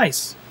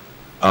 Nice.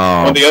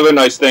 One of the other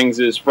nice things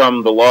is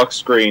from the lock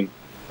screen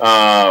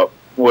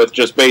with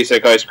just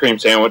basic ice cream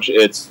sandwich.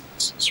 It's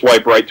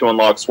swipe right to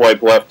unlock,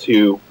 swipe left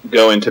to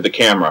go into the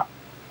camera.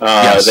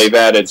 Yes. They've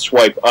added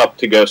swipe up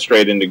to go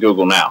straight into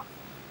Google Now.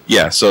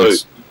 Yeah, that's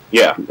right,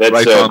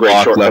 a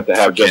great shortcut to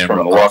have just from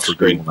the lock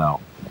screen.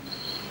 Google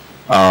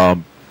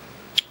Now.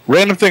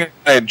 Random thing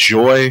I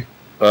enjoy,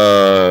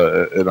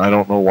 and I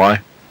don't know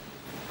why,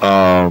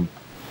 are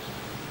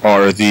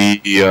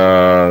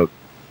the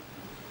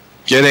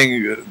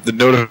getting the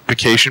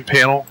notification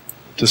panel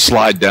to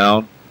slide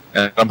down.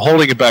 And I'm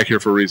holding it back here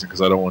for a reason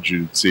because I don't want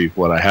you to see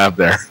what I have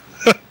there.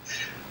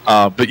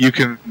 But you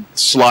can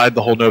slide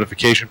the whole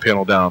notification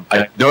panel down.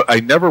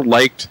 I never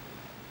liked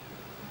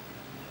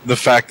the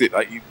fact that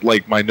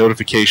my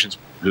notifications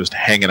were just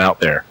hanging out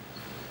there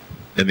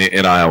in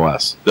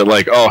iOS. They're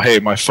like, oh hey,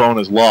 my phone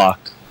is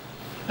locked,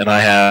 and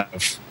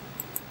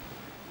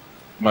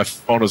my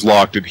phone is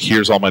locked, and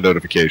here's all my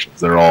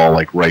notifications. They're all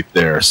like right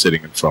there,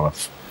 sitting in front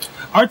of.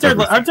 Aren't there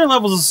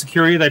levels of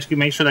security that you can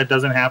make sure that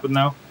doesn't happen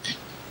though?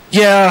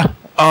 Yeah.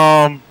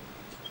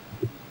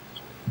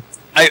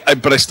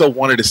 But I still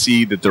wanted to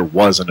see that there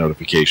was a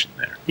notification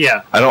there.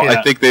 Yeah.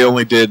 I think they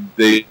only did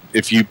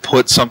if you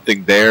put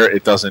something there,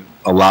 it doesn't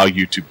allow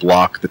you to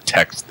block the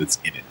text that's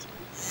in it.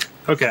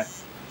 Okay.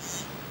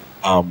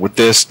 With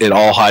this, it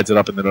all hides it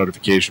up in the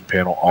notification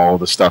panel. All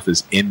the stuff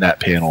is in that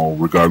panel,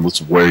 regardless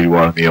of where you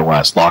are on the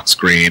OS. Lock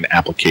screen,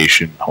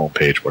 application,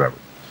 homepage, whatever.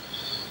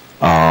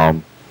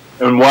 And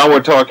while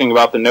we're talking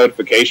about the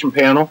notification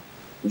panel,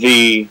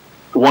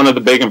 one of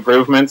the big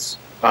improvements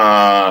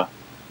that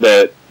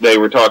they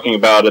were talking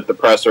about at the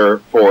presser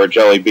for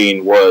Jelly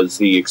Bean was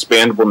the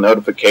expandable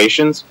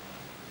notifications,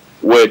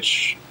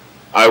 which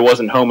I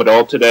wasn't home at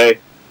all today,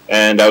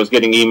 and I was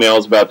getting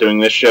emails about doing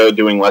this show,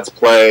 doing Let's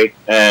Play,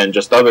 and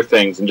just other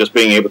things, and just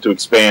being able to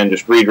expand,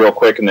 just read real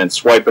quick, and then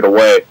swipe it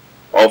away,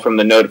 all from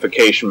the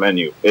notification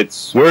menu.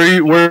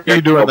 Where are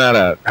you doing that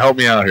at? Help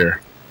me out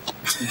here.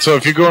 So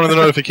if you go into the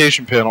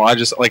notification panel, I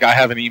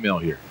have an email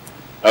here.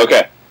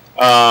 Okay.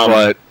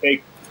 But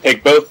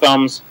take both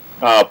thumbs,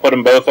 put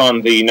them both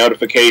on the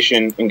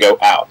notification, and go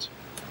out.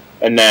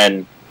 And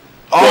then...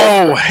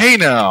 Oh, hey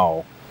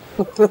now!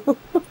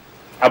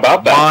 How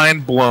about that?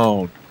 Mind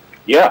blown.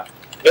 Yeah,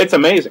 it's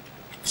amazing.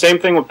 Same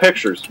thing with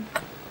pictures.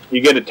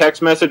 You get a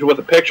text message with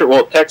a picture.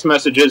 Well, text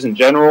messages in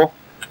general.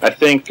 I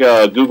think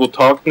Google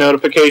Talk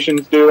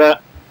notifications do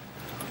that.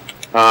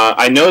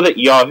 I know that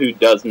Yahoo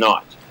does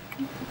not.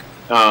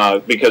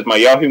 Because my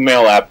Yahoo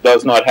Mail app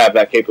does not have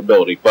that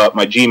capability, but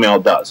my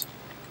Gmail does.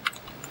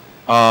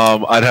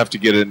 I'd have to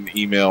get an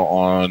email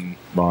on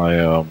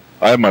my...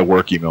 I have my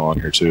work email on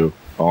here, too.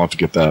 I'll have to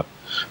get that.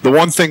 The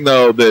one thing,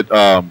 though, that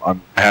I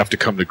have to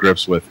come to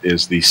grips with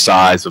is the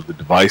size of the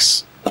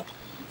device.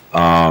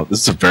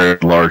 This is a very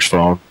large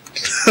phone.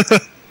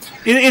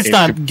 It's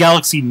not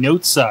Galaxy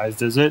Note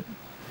sized, is it?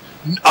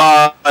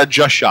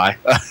 Just shy.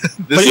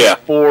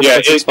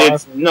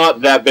 It's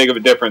not that big of a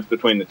difference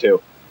between the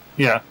two.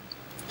 Yeah.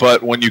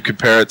 But when you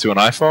compare it to an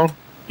iPhone...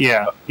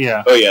 Yeah.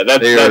 Oh, yeah,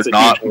 that's a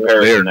huge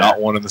comparison. They are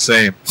not one and the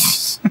same.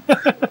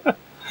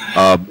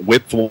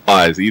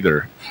 Width-wise,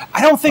 either.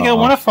 I don't think I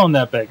want a phone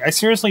that big. I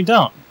seriously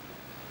don't.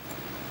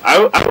 I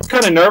was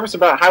kind of nervous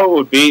about how it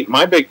would be.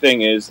 My big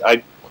thing is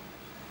I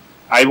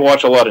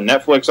watch a lot of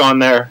Netflix on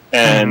there,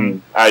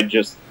 and I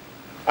don't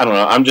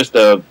know. I'm just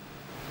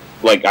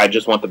I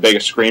just want the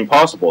biggest screen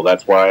possible.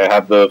 That's why I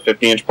have the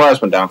 50-inch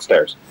plasma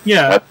downstairs.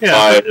 Yeah, That's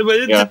why,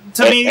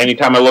 to me,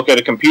 anytime I look at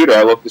a computer,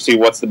 I look to see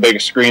what's the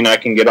biggest screen I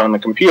can get on the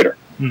computer.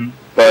 Mm.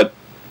 But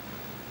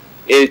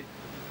it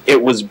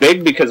was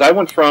big because I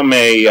went from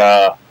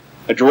a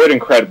Droid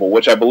Incredible,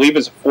 which I believe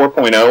is a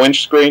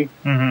 4.0-inch screen,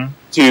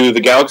 to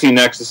the Galaxy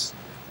Nexus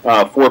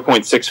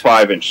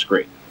 4.65-inch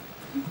screen.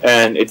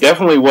 And it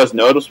definitely was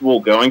noticeable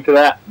going to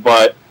that,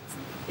 but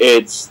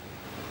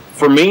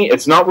for me,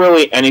 it's not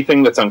really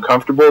anything that's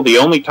uncomfortable. The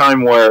only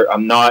time where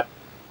I'm not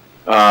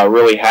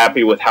really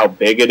happy with how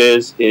big it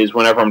is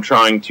whenever I'm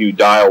trying to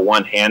dial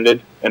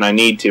one-handed, and I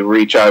need to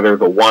reach either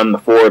the 1, the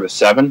 4, or the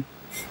 7.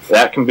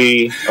 That can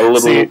be a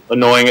little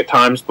annoying at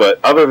times, but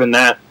other than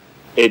that,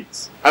 I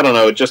don't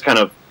know, it just kind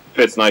of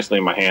fits nicely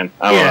in my hand.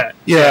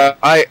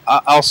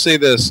 I'll say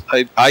this.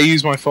 I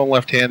use my phone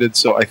left-handed,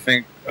 so I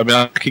can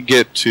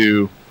get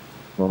to...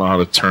 I don't know how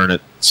to turn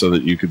it so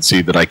that you can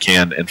see that I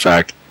can, in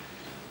fact...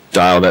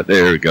 dial that.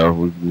 There we go.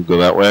 We'll go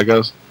that way, I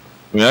guess.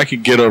 I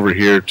can get over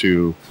here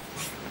to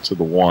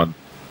the 1,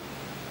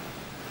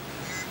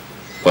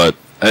 but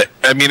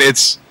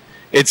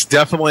it's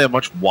definitely a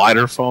much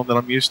wider phone than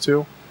I'm used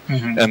to,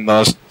 and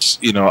thus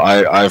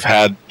I've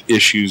had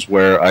issues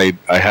where I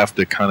have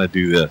to kind of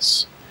do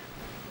this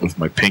with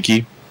my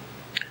pinky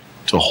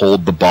to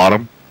hold the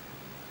bottom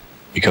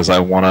because I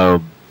want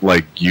to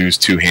use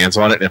two hands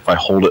on it. And if I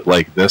hold it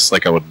like this,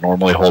 like I would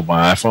normally hold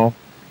my iPhone,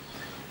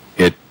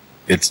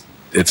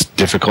 it's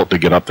difficult to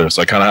get up there,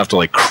 so I kind of have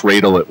to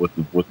cradle it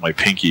with my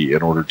pinky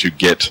in order to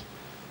get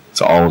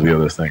to all of the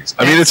other things.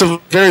 It's a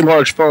very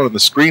large phone, and the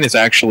screen is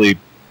actually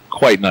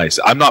quite nice.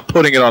 I'm not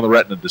putting it on the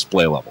Retina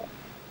display level.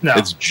 No,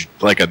 it's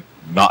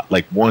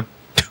one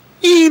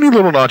teeny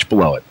little notch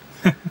below it,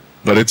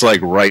 but it's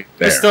right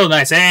there. It's still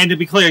nice. And to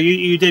be clear,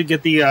 you did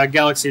get the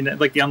Galaxy,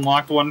 the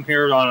unlocked one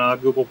here on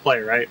Google Play,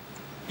 right?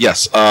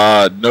 Yes.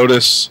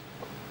 Notice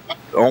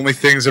the only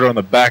things that are on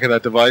the back of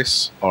that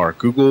device are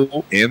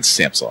Google and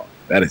Samsung.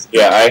 That is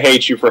I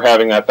hate you for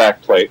having that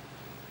back plate.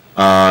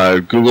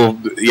 Google,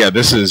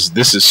 this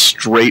is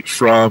straight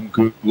from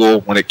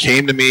Google. When it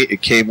came to me,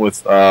 it came with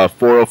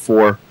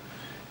 404,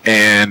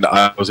 and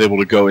I was able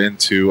to go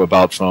into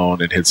About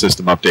Phone and hit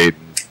System Update,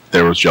 and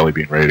there was Jelly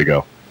Bean ready to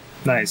go.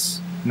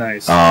 Nice.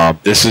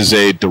 This is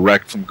a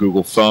direct from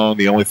Google phone.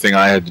 The only thing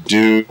I had to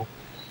do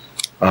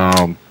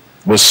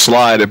was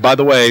slide. And by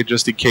the way,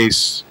 just in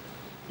case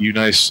you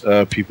nice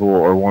people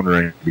are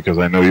wondering, because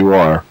I know you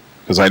are,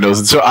 because I know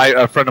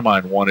a friend of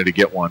mine wanted to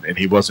get one and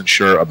he wasn't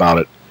sure about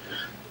it.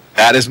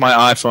 That is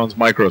my iPhone's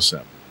micro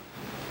SIM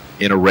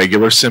in a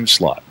regular SIM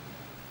slot.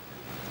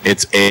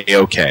 It's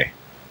A-OK.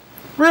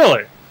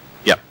 Really?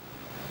 Yep.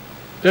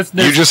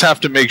 You just have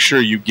to make sure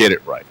you get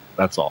it right.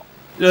 That's all.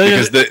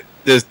 Because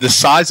the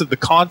size of the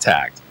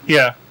contact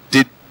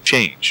did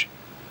change.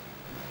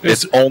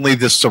 It's only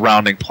the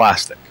surrounding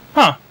plastic.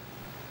 Huh.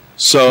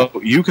 So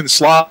you can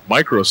slot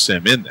micro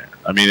SIM in there.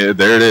 I mean,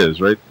 there it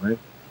is, right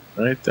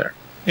there.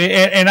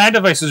 And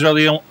iDevices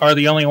are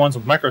the only ones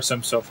with micro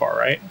SIM so far,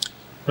 right?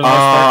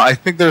 I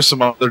think there's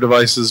some other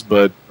devices,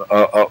 but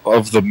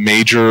of the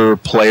major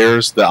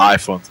players, the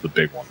iPhone's the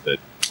big one that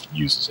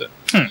uses it.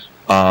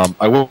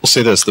 I will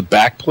say this: the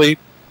back plate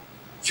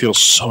feels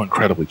so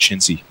incredibly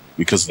chintzy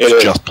because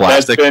it's just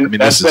plastic.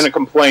 That's been a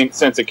complaint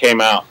since it came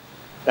out.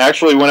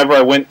 Actually, whenever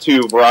I went to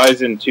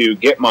Verizon to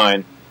get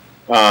mine,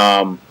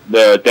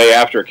 the day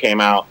after it came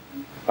out,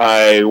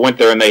 I went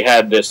there and they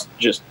had this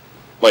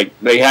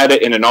they had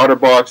it in an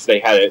OtterBox. They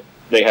had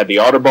the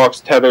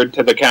OtterBox tethered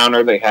to the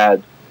counter. They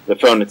had the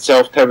phone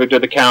itself tethered to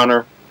the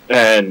counter.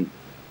 And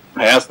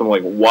I asked them,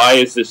 why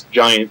is this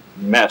giant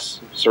mess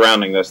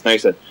surrounding this? And they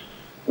said,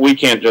 we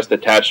can't just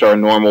attach our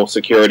normal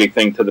security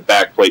thing to the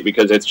back plate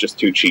because it's just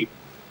too cheap.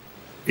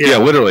 Yeah,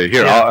 literally.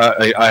 Here,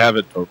 yeah. I have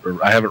it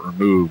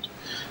removed.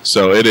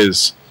 So it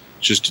is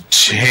just a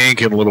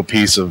tinking little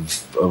piece of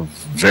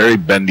very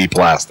bendy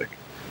plastic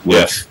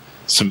with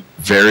some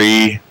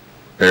very,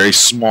 very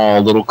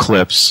small little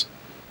clips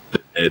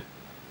that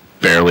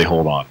barely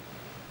hold on.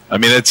 I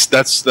mean,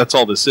 that's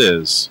all this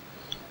is.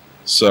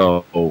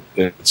 So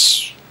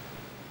it's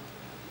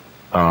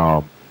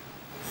kind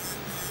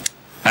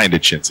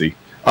of chintzy.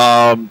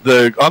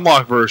 The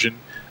unlocked version,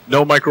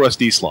 no micro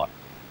SD slot.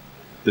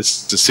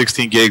 This is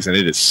 16 gigs and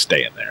it is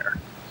staying there.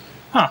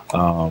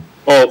 Well,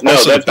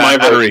 no, that's my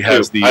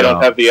version too. I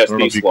don't have the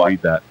SD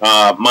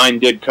slot. Mine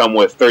did come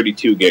with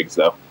 32 gigs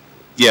though.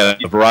 Yeah,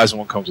 the Verizon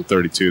one comes with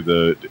 32.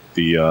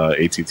 The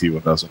AT&T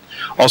one doesn't.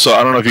 Also,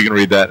 I don't know if you can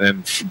read that,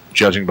 and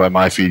judging by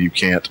my feed, you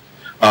can't.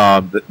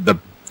 The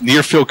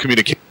near-field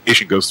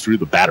communication goes through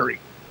the battery.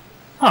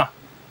 Huh.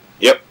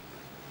 Yep.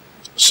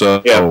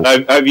 So yeah,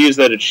 I've used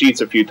that at Sheets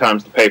a few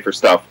times to pay for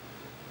stuff.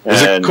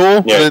 Is it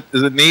cool? Yeah.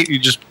 Is it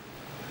neat?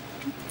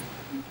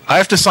 I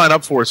have to sign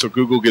up for it, so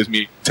Google gives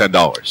me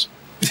 $10.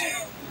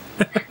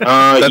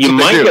 You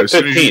might get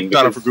 15.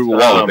 Sign up for Google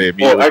Wallet. They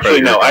immediately well,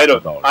 actually, no. I had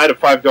a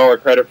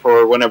 $5 credit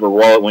for whenever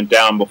Wallet went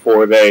down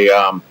before they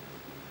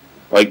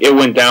it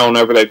went down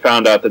whenever they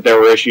found out that there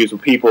were issues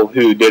with people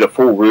who did a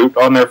full root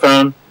on their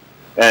phone,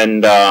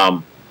 and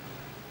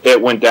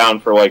it went down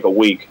for a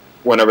week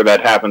whenever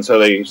that happened. So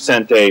they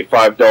sent a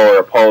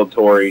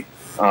 $5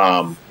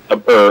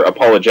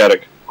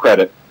 apologetic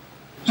credit.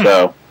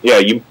 So yeah,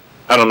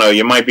 I don't know.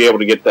 You might be able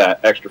to get that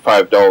extra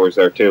 $5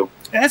 there too.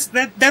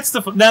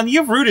 Now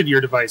you've rooted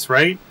your device,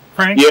 right,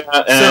 Frank?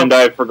 Yeah, and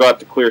I forgot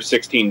to clear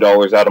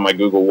 $16 out of my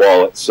Google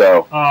Wallet.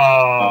 So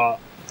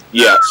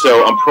yeah,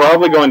 so I'm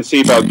probably going to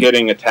see about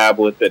getting a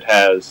tablet that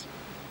has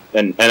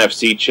an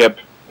NFC chip,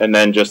 and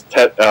then just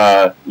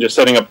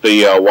setting up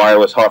the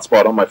wireless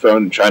hotspot on my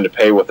phone and trying to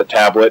pay with a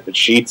tablet at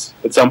Sheets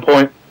at some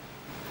point,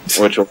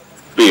 which will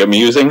be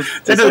amusing.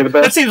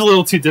 That seems a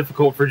little too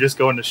difficult for just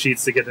going to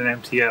Sheets to get an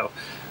MTO.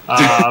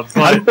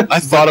 But I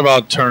thought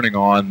about turning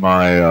on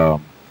my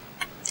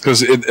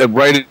because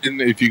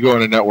if you go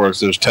into networks,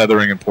 there's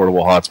tethering and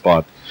portable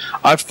hotspot.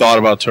 I've thought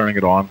about turning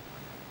it on,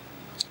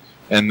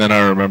 and then I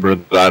remember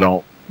that I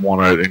don't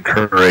want to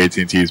incur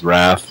AT&T's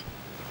wrath.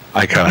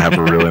 I kind of have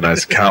a really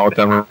nice account with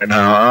them right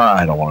now.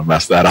 I don't want to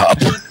mess that up.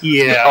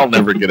 Yeah, I'll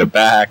never get it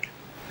back.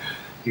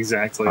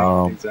 Exactly.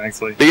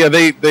 Exactly. But yeah,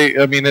 they.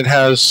 I mean, it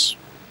has.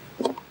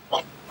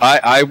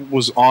 I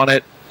was on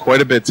it quite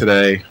a bit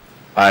today.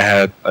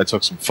 I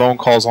took some phone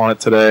calls on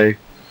it today,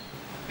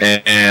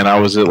 and I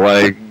was at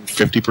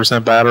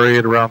 50% battery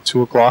at around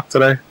 2 o'clock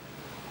today.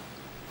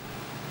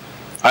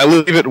 I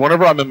leave it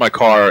whenever I'm in my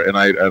car, and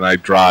I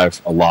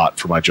drive a lot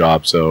for my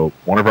job. So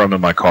whenever I'm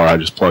in my car, I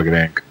just plug it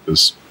in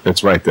because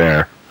it's right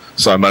there.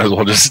 So I might as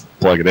well just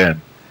plug it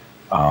in.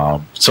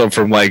 So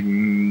from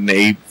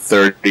 8:30,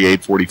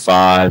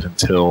 8:45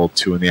 until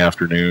 2 in the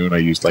afternoon, I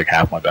used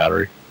half my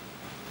battery.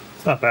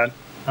 It's not bad.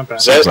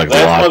 That's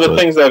one of the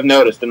things I've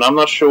noticed, and I'm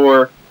not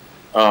sure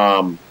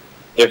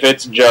if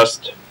it's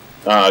just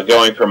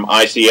going from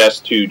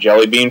ICS to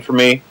Jelly Bean for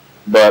me,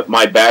 but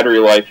my battery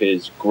life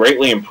is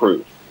greatly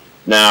improved.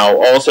 Now,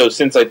 also,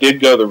 since I did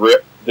go the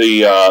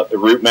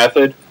root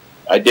method,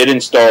 I did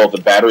install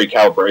the battery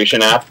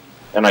calibration app,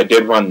 and I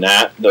did run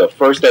that. The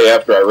first day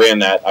after I ran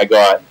that, I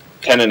got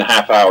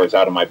 10.5 hours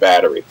out of my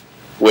battery,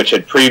 which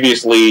had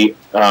previously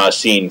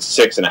seen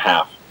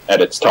 6.5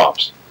 at its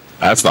tops.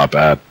 That's not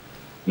bad.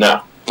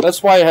 No.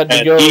 That's why I had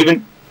to go.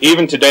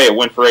 Even today, it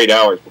went for 8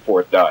 hours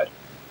before it died.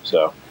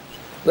 So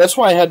that's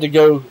why I had to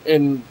go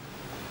and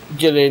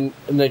get an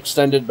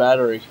extended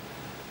battery.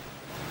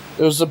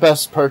 It was the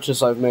best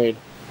purchase I've made.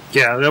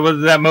 Yeah,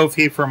 that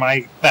Mophie for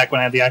back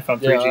when I had the iPhone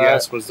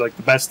 3GS was the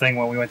best thing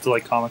when we went to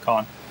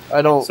Comic-Con.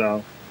 I don't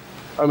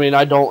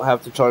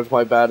have to charge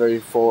my battery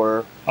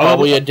for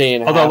probably a day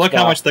and a half. Although look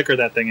how much thicker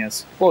that thing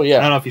is. Well, yeah.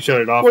 I don't know if you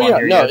showed it off on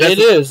here. No, it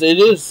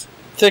is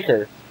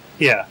thicker.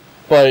 Yeah.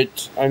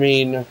 But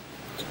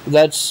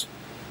that's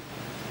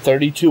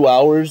 32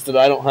 hours that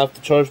I don't have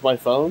to charge my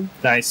phone.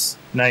 Nice.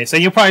 And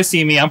you'll probably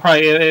see me.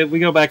 If we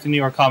go back to New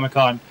York Comic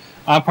Con,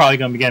 I'm probably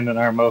going to be getting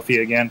another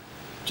Mophie again,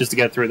 just to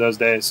get through those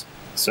days.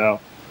 So,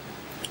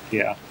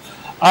 yeah.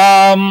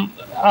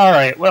 All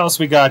right, what else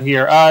we got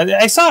here?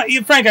 I saw,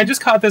 Frank, I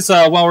just caught this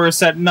while we were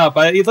setting up.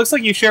 It looks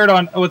like you shared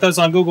with us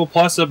on Google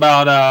Plus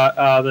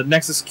about the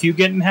Nexus Q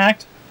getting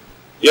hacked.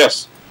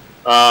 Yes.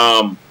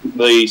 The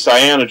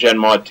Cyanogen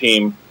mod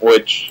team,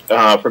 which,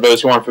 for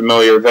those who aren't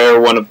familiar, they're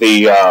one of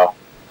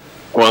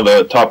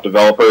the top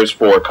developers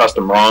for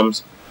custom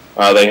ROMs.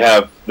 They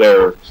have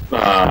their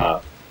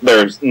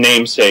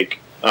namesake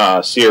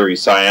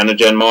series,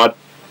 Cyanogen mod,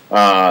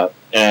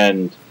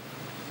 and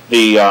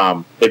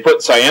they put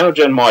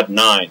Cyanogen mod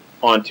 9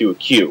 onto a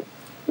Q,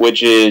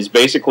 which is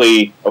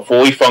basically a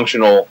fully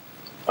functional,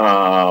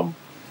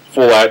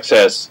 full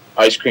access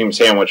ice cream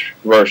sandwich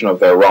version of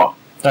their ROM.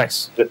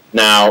 Nice.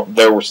 Now,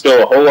 there were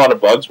still a whole lot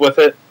of bugs with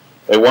it.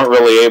 They weren't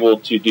really able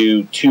to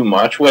do too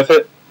much with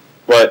it,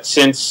 but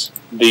since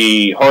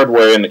the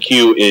hardware in the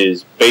Q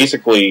is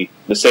basically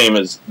the same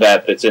as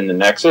that's in the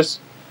Nexus,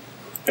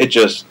 it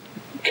just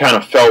kind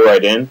of fell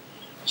right in.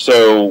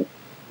 So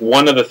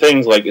one of the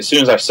things, like, as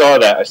soon as I saw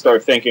that, I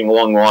started thinking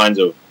along the lines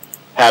of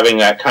having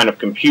that kind of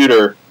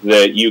computer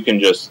that you can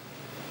just,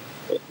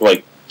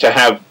 like, to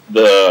have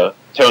the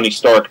Tony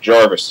Stark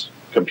Jarvis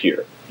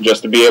computer,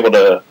 just to be able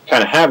to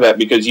kind of have that,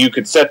 because you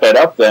could set that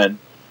up then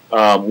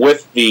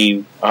with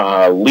the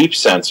leap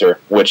sensor,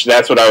 which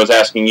that's what I was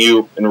asking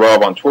you and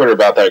Rob on Twitter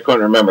about, that I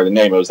couldn't remember the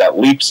name. It was that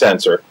leap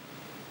sensor.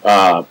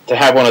 To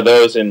have one of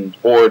those,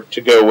 or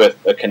to go with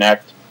a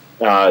Kinect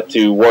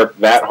to work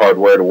that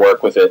hardware to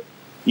work with it,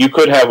 you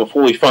could have a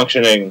fully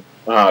functioning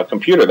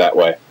computer that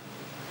way.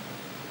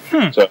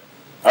 So,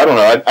 I don't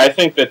know. I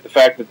think that the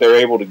fact that they're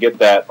able to get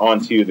that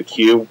onto the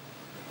Q,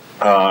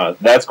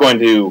 that's going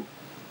to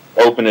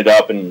open it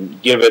up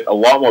and give it a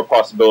lot more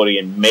possibility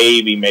and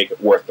maybe make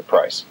it worth the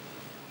price.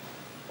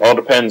 All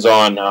depends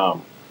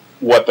on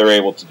what they're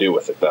able to do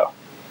with it, though.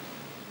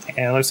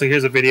 And it looks like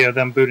here's a video of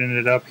them booting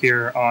it up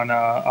here on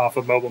off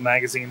of Mobile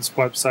Magazine's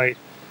website.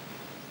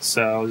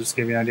 So I'll just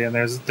give you an idea.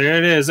 There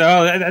it is.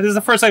 Oh, this is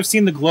the first I've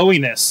seen the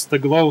glowiness, the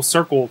glow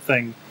circle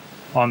thing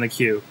on the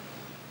Q.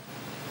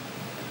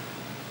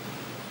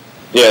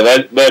 Yeah,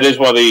 that is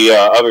one of the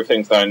other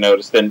things that I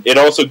noticed, and it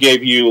also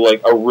gave you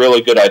like a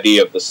really good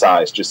idea of the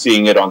size, just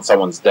seeing it on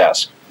someone's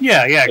desk.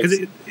 Yeah,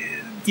 because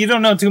you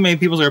don't know too many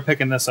people that are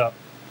picking this up.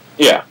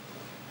 Yeah,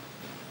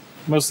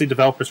 mostly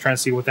developers trying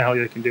to see what the hell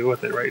you can do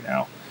with it right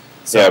now.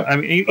 So yeah. I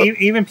mean,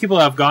 even people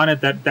that have gone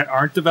it that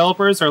aren't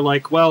developers are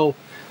like, well,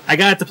 I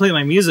got to play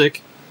my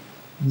music.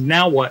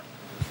 Now what?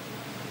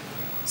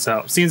 So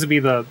it seems to be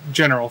the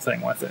general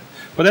thing with it,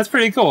 but that's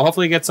pretty cool.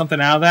 Hopefully, you get something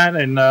out of that,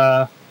 and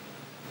I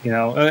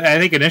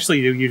think initially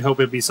you'd hope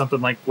it'd be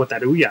something like what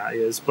that Ouya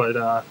is, but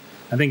I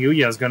think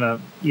Ouya is going to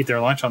eat their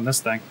lunch on this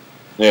thing.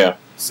 Yeah.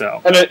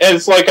 So, and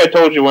it's like I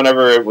told you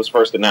whenever it was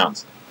first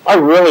announced. I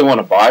really want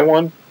to buy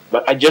one,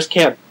 but I just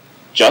can't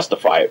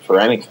justify it for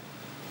anything,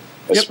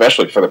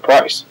 especially for the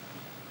price.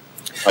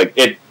 Like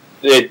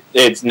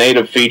its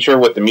native feature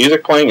with the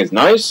music playing is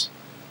nice,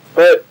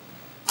 but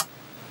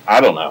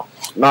I don't know,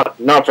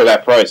 not for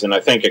that price. And I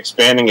think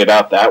expanding it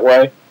out that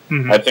way,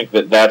 I think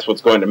that's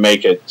what's going to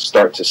make it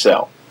start to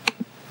sell.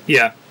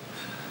 Yeah.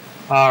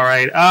 All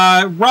right.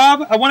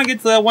 Rob, I want to get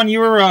to that one you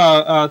were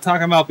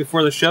talking about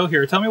before the show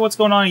here. Tell me what's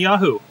going on at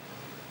Yahoo.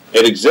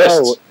 It exists.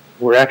 Oh,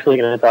 we're actually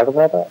going to talk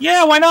about that?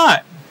 Yeah, why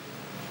not?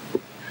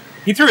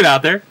 You threw it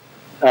out there.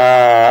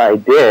 I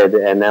did,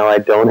 and now I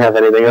don't have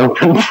anything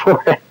open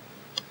for it.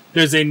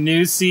 There's a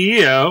new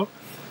CEO.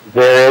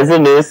 There is a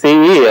new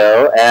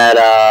CEO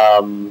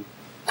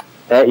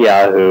at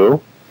Yahoo.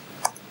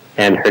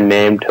 And her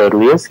name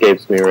totally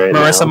escapes me right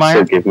now. Marissa Meyer?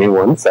 So give me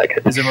 1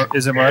 second. Is it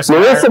Marissa Meyer?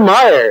 Marissa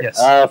Meyer,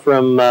 yes.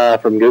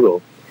 From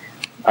Google.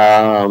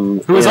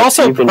 Who is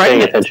also you've been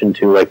pregnant. paying attention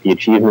to like the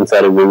achievements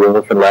out of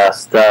Google for the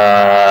last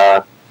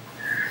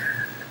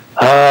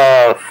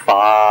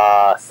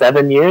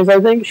 7 years, I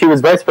think. She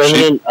was vice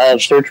president of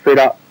search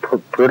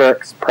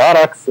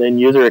products and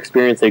user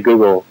experience at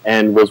Google,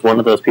 and was one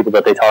of those people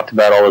that they talked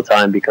about all the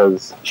time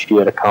because she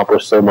had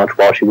accomplished so much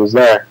while she was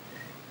there.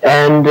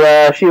 And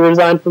she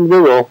resigned from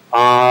Google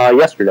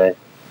yesterday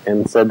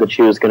and said that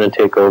she was going to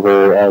take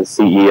over as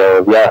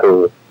CEO of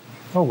Yahoo.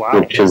 Oh, wow.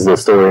 Which is the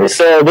story.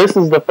 So this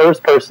is the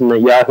first person that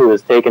Yahoo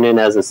has taken in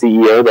as a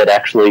CEO that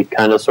actually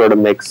kind of sort of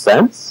makes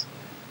sense.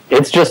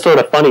 It's just sort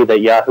of funny that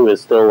Yahoo is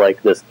still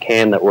like this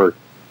can that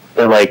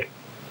like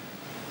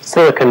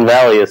Silicon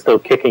Valley is still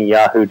kicking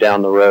Yahoo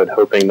down the road,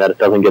 hoping that it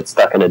doesn't get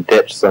stuck in a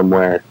ditch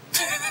somewhere.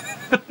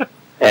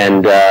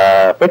 And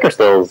Flickr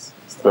still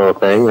a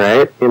thing,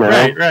 right? You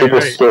know, people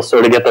still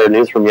sort of get their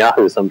news from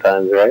Yahoo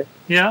sometimes, right?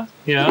 Yeah.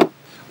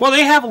 Well,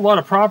 they have a lot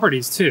of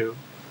properties too.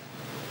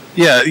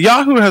 Yeah,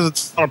 Yahoo has a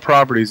ton of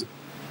properties.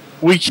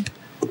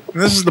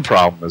 This is the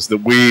problem: is that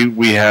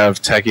we have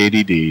tech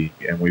ADD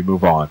and we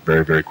move on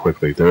very, very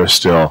quickly. There are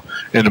still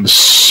an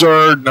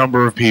absurd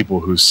number of people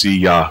who see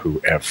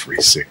Yahoo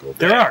every single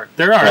day.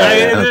 There are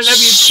An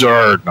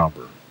absurd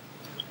number,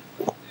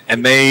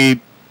 and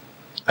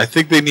I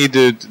think they need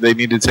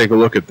to take a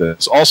look at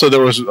this. Also,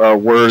 there was a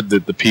word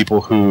that the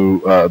people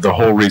who the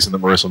whole reason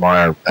that Marissa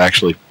Meyer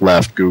actually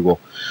left Google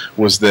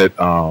was that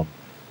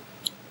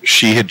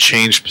she had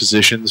changed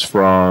positions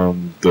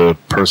from the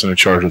person in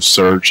charge of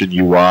search and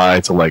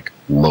UI to like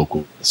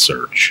local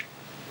search.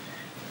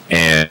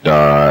 And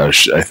I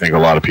think a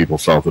lot of people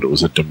felt that it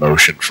was a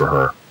demotion for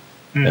her.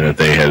 And that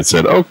they had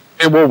said,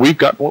 okay, well, we've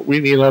got what we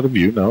need out of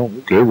you. No,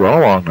 okay, we're all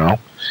along now.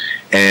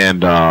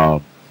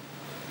 And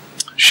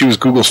she was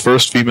Google's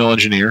first female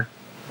engineer.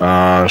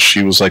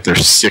 She was like their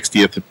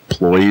 60th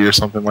employee or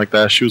something like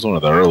that. She was one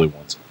of the early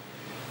ones.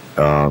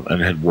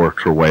 And had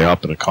worked her way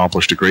up and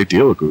accomplished a great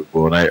deal at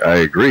Google. And I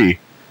agree.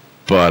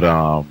 But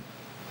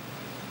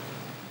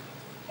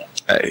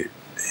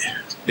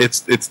it's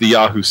the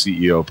Yahoo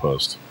CEO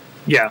post.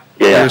 Yeah.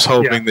 Here's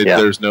hoping that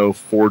there's no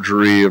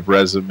forgery of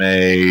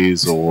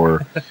resumes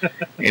or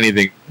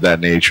anything of that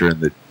nature, and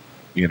that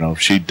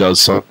she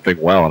does something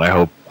well. And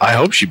I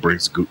hope she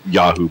brings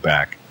Yahoo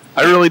back.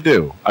 I really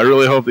do. I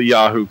really hope that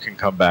Yahoo can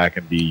come back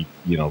and be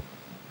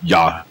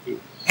Yahoo.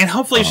 And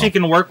hopefully she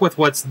can work with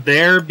what's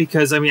there,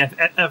 because I mean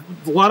a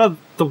lot of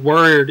the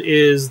word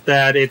is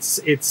that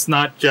it's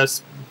not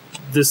just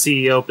the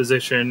CEO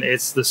position;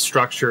 it's the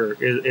structure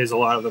is a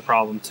lot of the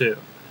problem too.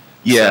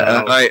 Yeah,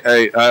 so.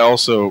 And I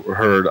also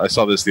heard, I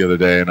saw this the other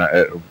day, and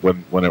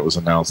when it was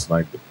announced,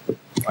 and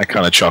I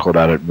kind of chuckled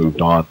at it and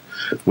moved on,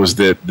 was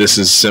that this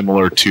is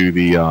similar to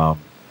the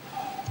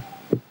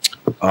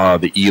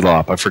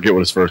ELOP. I forget what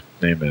his first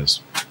name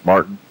is.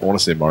 Martin. I want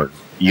to say Martin.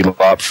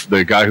 ELOP,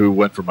 the guy who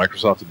went from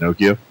Microsoft to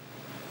Nokia.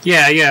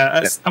 Yeah.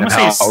 I'm gonna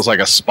say it was like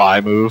a spy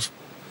move.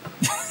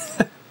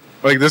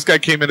 Like, this guy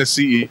came in as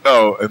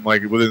CEO, and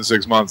like within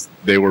 6 months,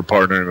 they were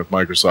partnering with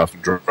Microsoft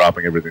and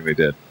dropping everything they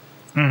did.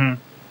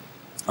 Mm-hmm.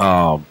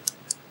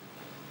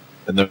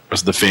 And there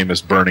was the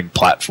famous burning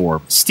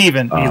platform.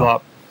 Stephen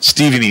Elop.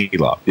 Stephen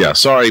Elop. Yeah,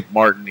 sorry,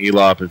 Martin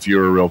Elop, if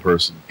you're a real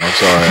person. I'm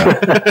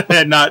sorry.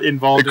 And not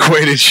involved.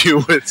 Equated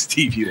you with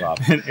Steve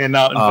Elop. and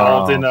not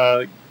involved in.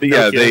 But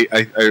yeah,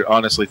 I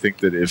honestly think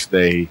that if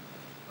they,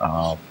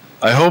 I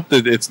hope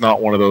that it's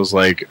not one of those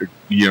like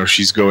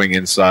she's going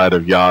inside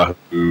of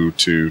Yahoo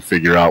to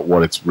figure out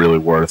what it's really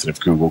worth, and if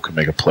Google can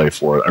make a play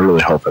for it. I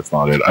really hope that's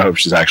not it. I hope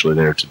she's actually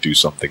there to do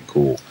something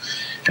cool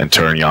and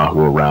turn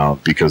Yahoo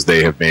around, because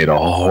they have made a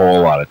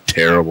whole lot of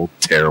terrible,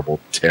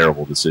 terrible,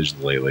 terrible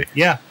decisions lately.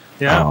 Yeah.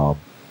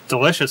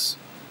 Delicious.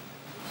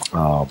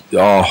 No,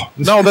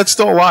 that's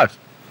still alive.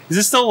 Is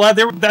it still alive?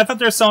 I thought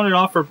they were selling it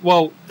off for.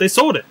 Well, they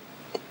sold it.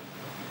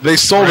 They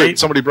sold it.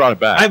 Somebody brought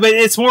it back. But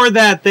it's more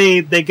that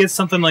they get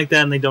something like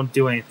that and they don't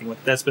do anything with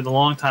it. That's been a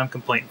long time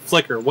complaint.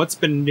 Flickr. What's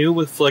been new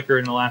with Flickr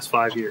in the last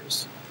 5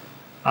 years?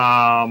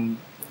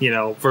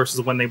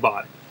 Versus when they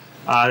bought it.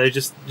 They're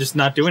just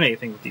not doing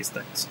anything with these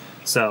things.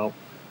 So,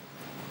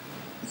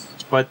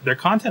 but their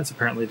content's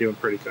apparently doing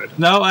pretty good.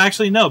 No,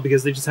 actually, no,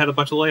 because they just had a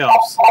bunch of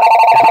layoffs.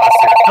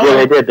 Yeah,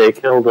 they did. They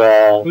killed.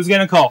 Who's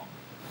getting a call?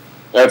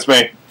 That's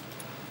me.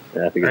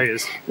 Yeah, there he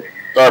is.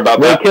 Sorry about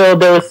that.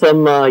 There was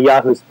some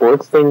Yahoo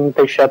Sports thing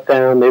they shut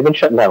down. They've been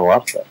shutting down a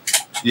lot of stuff.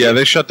 Yeah,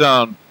 they shut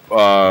down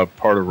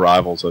part of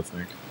Rivals, I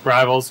think.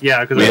 Rivals,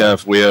 yeah.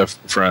 Cause we have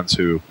friends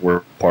who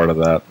were part of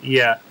that.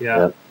 Yeah.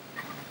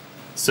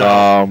 So,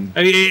 and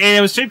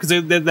it was true because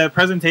that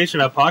presentation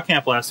at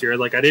PodCamp last year,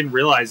 like I didn't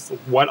realize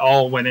what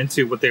all went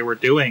into what they were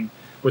doing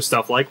with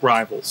stuff like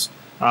Rivals.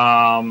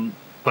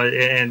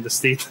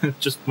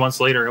 Just months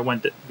later, it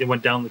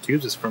went down the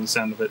tubes from the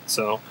sound of it.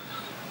 So,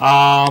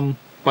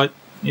 but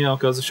it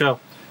goes to show.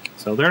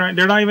 So they're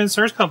not even a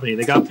search company.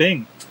 They got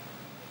Bing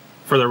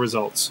for their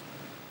results.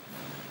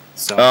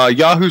 So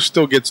Yahoo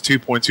still gets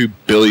 2.2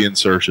 billion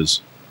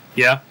searches.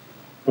 Yeah.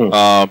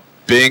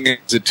 Bing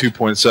is at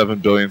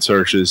 2.7 billion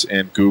searches,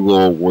 and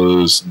Google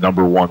was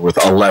number one with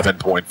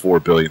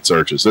 11.4 billion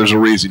searches. There's a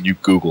reason you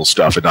Google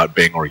stuff and not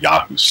Bing or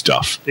Yahoo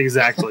stuff.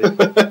 Exactly.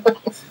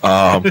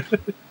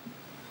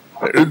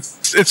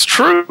 It's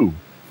true,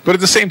 but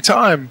at the same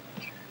time,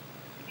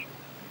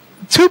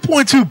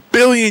 2.2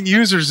 billion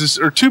users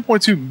or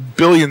 2.2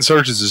 billion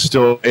searches is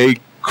still a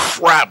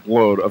crap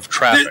load of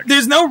traffic.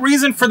 There's no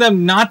reason for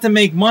them not to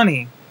make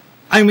money.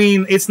 I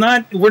mean,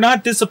 we're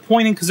not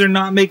disappointing because they're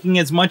not making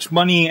as much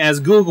money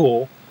as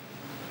Google.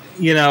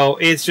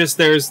 It's just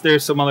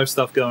there's some other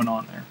stuff going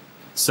on there.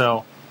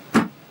 So,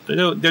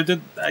 there's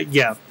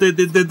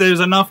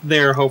enough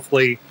there,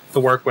 hopefully, to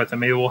work with,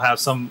 and maybe we'll have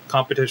some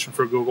competition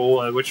for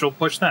Google, which will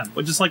push them.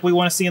 But just like we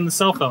want to see in the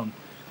cell phone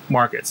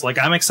markets. Like,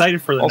 I'm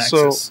excited for the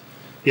Nexus.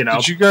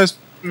 Did you guys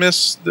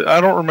miss? I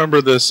don't remember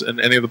this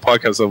in any of the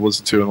podcasts I've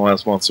listened to in the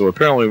last month, so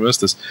apparently we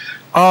missed this.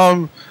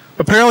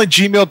 Apparently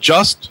Gmail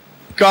just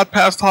got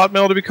past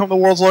Hotmail to become the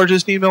world's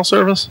largest email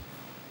service.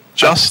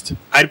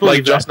 I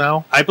believe just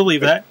now. I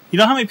believe that. You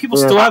know how many people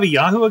still have a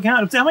Yahoo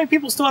account? How many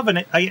people still have an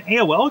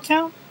AOL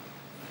account?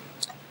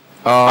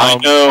 I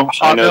know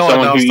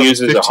someone who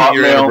uses a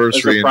Hotmail as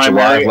a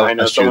primary. I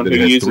know someone who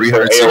uses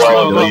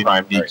AOL as a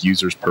primary.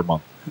 Users per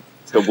month.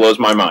 Still blows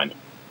my mind.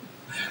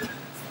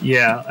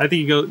 Yeah, I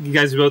think you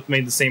guys both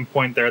made the same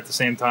point there at the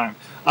same time.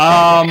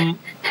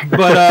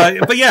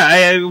 But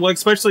yeah,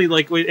 especially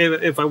like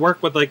if I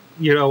work with with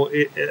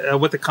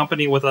a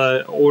company with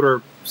an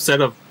older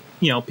set of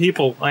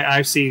people.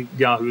 I see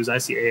Yahoos, I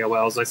see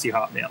AOLs, I see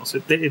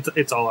Hotmails.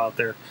 It's all out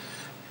there.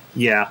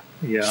 Yeah.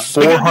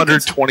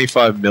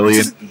 425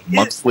 million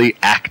monthly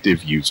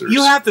active users.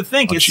 You have to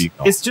think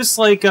it's just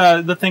like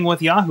the thing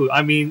with Yahoo.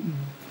 I mean,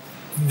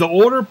 the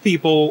older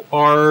people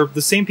are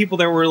the same people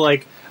that were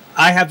like,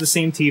 I have the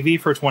same TV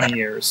for 20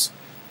 years.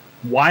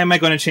 Why am I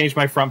going to change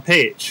my front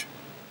page?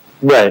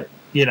 Right.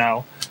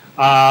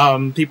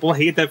 People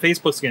hate that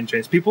Facebook's getting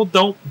changed. People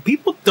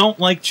don't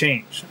like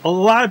change. A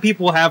lot of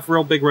people have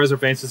real big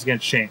reservations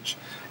against change.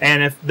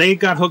 And if they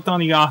got hooked on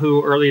the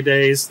Yahoo early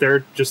days,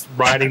 they're just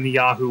riding the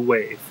Yahoo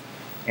wave.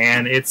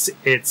 And it's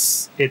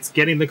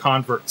getting the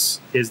converts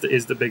is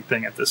the big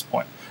thing at this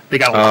point. They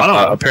got a lot of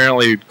them.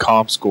 Apparently,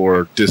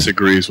 ComScore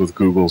disagrees with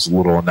Google's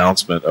little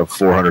announcement of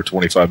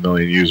 425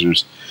 million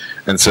users,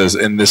 and says,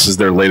 and this is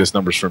their latest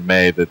numbers from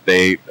May, that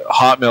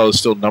Hotmail is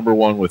still number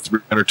one with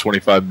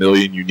 325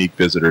 million unique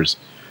visitors.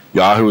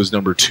 Yahoo is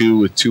number 2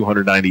 with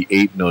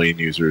 298 million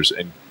users,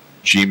 and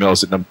Gmail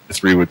is at number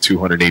 3 with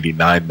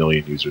 289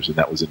 million users, and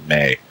that was in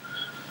May.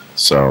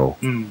 So.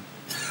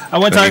 I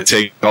want to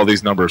take all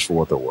these numbers for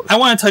what they're worth. I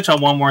want to touch on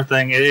one more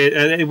thing.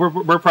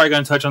 We're probably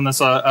going to touch on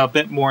this a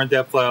bit more in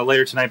depth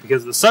later tonight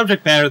because of the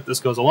subject matter that this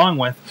goes along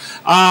with.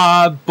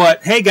 But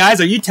hey, guys,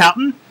 are you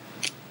touting?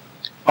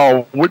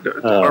 Oh,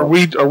 are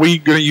we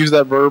going to use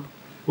that verb?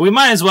 We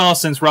might as well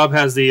since Rob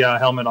has the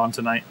helmet on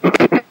tonight.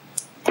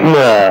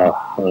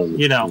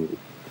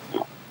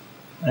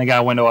 I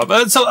got a window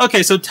up.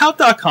 So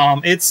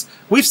Tout.com,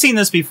 we've seen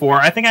this before.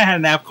 I think I had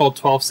an app called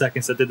 12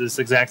 Seconds that did this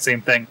exact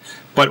same thing,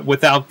 but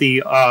without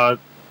the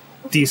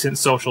decent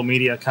social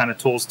media kind of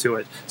tools to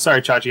it.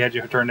 Sorry, Chachi, had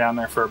you turn down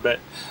there for a bit.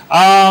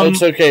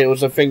 It's okay. It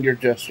was a finger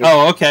gesture.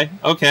 Oh, okay.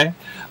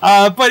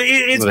 But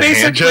it's basically a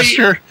hand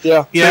gesture.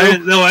 Yeah.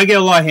 No, I get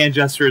a lot of hand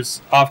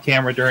gestures off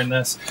camera during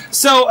this.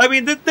 So I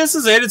mean, this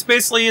is it. It's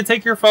basically you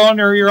take your phone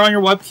or you're on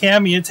your webcam,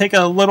 and you take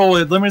a little.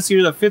 It limits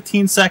you to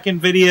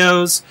 15-second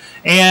videos.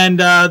 And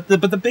but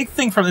the big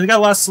thing from it, they got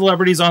a lot of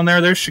celebrities on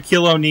there. There's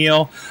Shaquille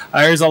O'Neal.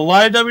 There's a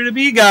lot of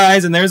WWE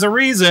guys, and there's a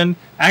reason.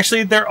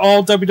 Actually, they're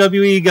all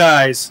WWE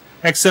guys,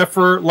 except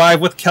for Live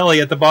with Kelly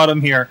at the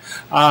bottom here.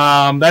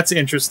 That's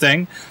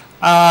interesting.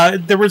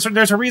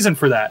 There's a reason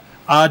for that.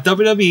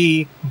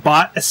 WWE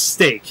bought a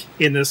stake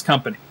in this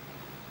company.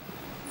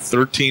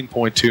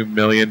 $13.2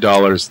 million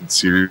in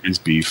Series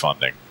B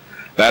funding.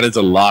 That is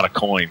a lot of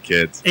coin,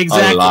 kids.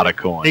 Exactly. A lot of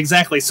coin.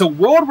 Exactly. So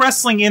World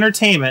Wrestling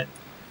Entertainment,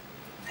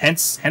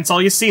 hence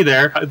all you see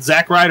there,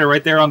 Zack Ryder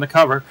right there on the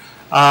cover,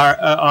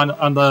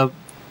 on the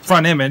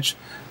front image.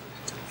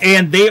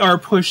 And they are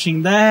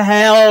pushing the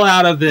hell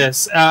out of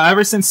this.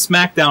 Ever since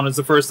SmackDown is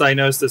the first I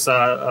noticed this,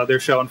 their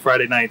show on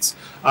Friday nights.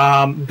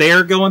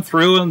 They're going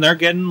through and they're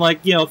getting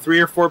 3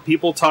 or 4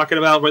 people talking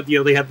about what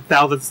they have the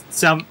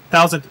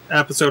 1000th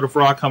episode of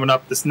Raw coming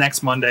up this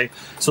next Monday.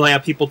 So they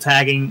have people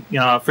tagging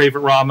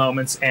favorite Raw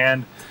moments,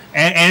 and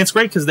it's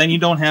great because then you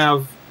don't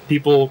have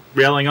people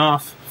railing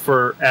off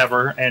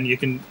forever, and you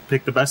can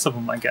pick the best of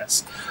them, I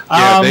guess.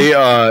 Yeah,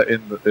 they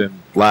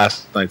in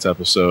last night's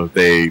episode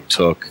they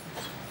took.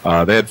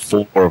 They had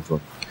 4 of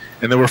them.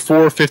 And there were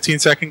 4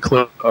 15-second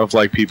clips of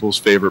people's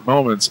favorite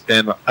moments.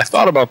 And I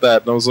thought about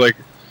that, and I was like,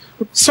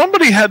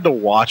 somebody had to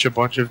watch a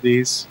bunch of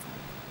these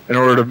in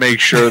order to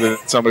make sure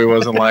that somebody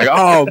wasn't like,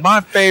 oh,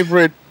 my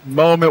favorite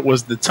moment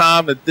was the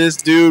time that this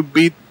dude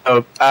beat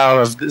out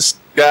of this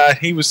guy.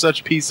 He was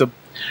such a piece of...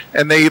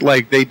 And they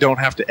don't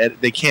have to edit.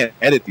 They can't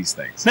edit these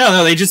things.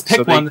 No, they just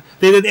pick one.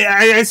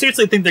 I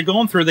seriously think they're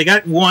going through. They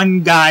got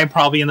one guy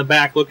probably in the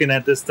back looking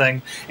at this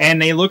thing,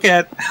 and they look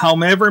at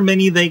however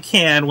many they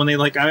can. When they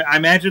I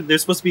imagine they're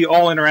supposed to be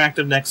all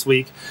interactive next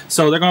week,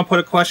 so they're going to put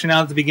a question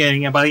out at the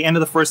beginning, and by the end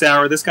of the first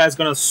hour, this guy's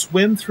going to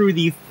swim through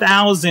the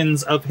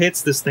thousands of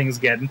hits this thing's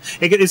getting.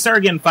 It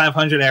started getting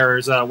 500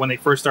 errors when they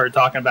first started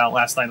talking about it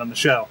last night on the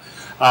show.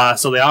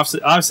 So they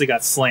obviously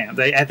got slammed.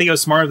 I think it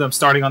was smart of them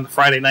starting on the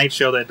Friday night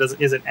show that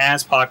isn't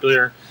as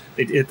popular.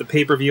 They did the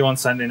pay-per-view on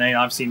Sunday night.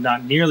 Obviously,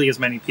 not nearly as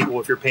many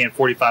people if you're paying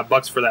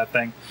 $45 for that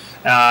thing.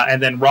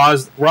 And then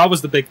Raw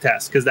was the big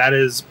test because that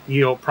is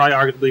probably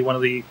arguably one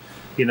of the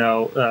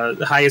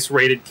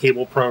highest-rated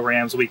cable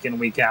programs week in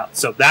week out.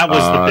 So that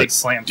was the big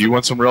slam. Do you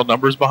want some real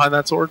numbers behind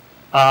that, Sword?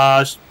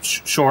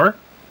 Sure.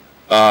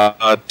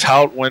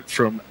 Tout went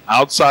from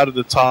outside of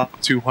the top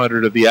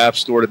 200 of the App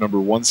Store to number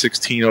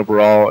 116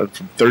 overall, and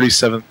from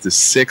 37th to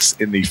 6th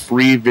in the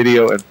free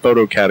video and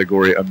photo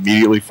category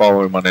immediately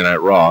following Monday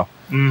Night Raw.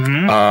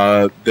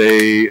 Mm-hmm.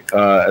 They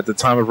at the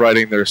time of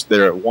writing, they're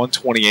at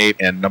 128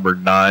 and number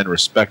 9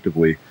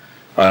 respectively.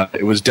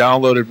 It was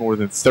downloaded more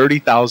than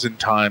 30,000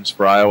 times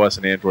for iOS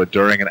and Android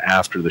during and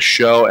after the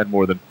show, and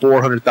more than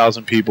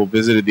 400,000 people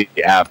visited the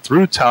app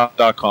through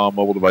Tout.com,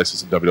 mobile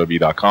devices, and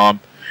WWE.com.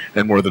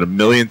 And more than 1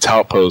 million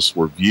Tout posts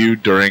were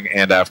viewed during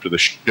and after the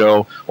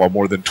show, while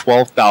more than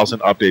 12,000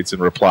 updates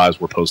and replies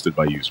were posted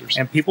by users.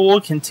 And people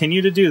will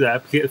continue to do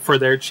that for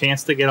their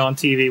chance to get on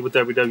TV with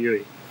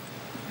WWE.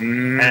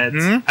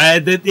 Mm-hmm.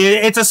 And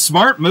it's a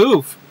smart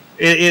move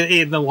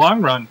in the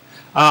long run.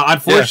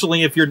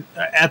 Unfortunately, if you're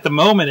at the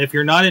moment, if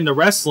you're not into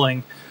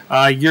wrestling,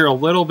 you're a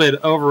little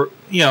bit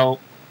overtaken.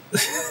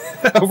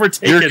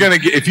 You're gonna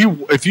get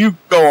if you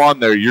go on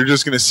there, you're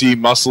just gonna see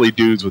muscly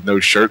dudes with no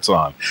shirts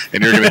on,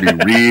 and you're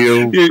gonna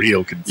be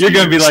real confused. You're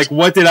gonna be like,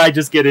 "What did I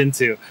just get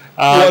into?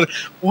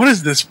 What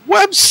is this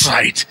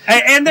website?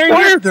 And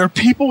why are there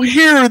people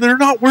here that are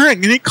not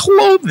wearing any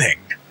clothing?"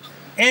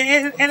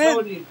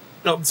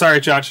 Oh, sorry,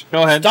 Josh.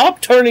 Go ahead.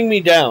 Stop turning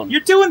me down.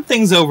 You're doing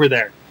things over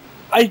there.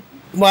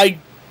 My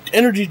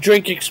energy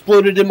drink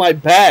exploded in my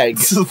bag.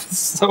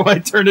 So I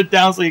turned it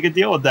down so you could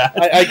deal with that.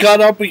 I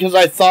got up because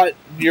I thought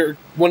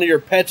one of your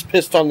pets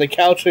pissed on the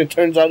couch, and it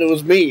turns out it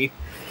was me.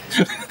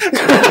 Which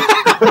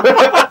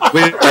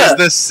is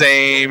the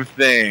same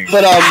thing.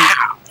 But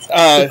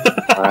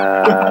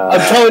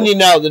I'm telling you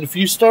now that if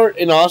you start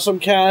an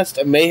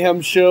AwesomeCast, a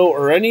Mayhem Show,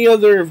 or any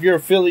other of your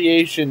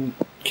affiliation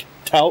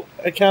tout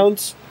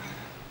accounts,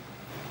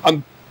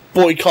 I'm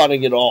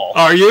boycotting it all.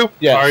 Are you?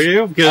 Yes. Are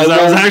you? Because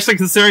I was actually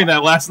considering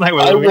that last night.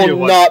 I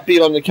will not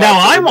be on the couch. No,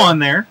 I'm on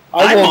there.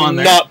 I will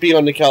not be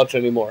on the couch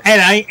anymore.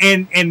 And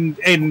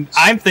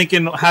I'm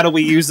thinking, how do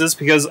we use this?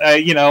 Because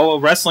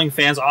wrestling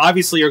fans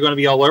obviously are going to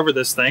be all over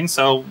this thing.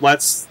 So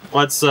let's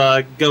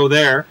go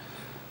there.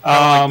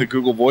 Like the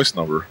Google Voice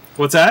number.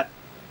 What's that?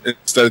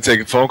 Instead of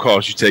taking phone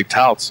calls, you take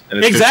touts,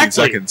 and it's 15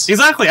 seconds.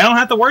 Exactly. I don't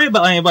have to worry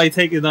about anybody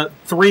taking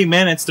 3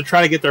 minutes to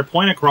try to get their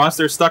point across.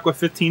 They're stuck with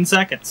 15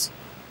 seconds.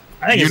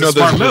 I think it's a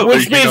smart move.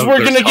 Which means we're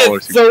going to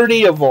get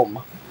 30 of them.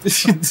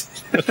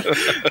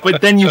 But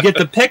then you get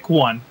to pick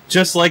one,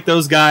 just like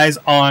those guys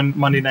on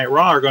Monday Night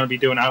Raw are going to be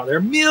doing out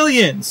there.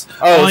 Millions.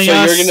 Oh, so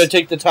you're going to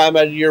take the time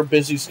out of your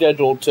busy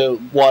schedule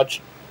to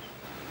watch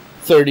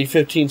 30,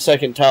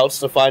 15-second touts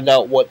to find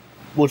out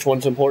which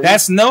one's important?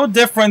 That's no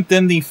different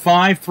than the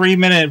 5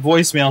 3-minute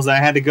voicemails that I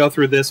had to go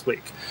through this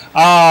week.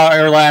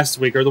 Or last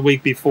week, or the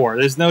week before.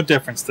 There's no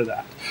difference to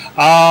that.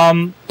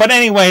 But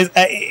anyways,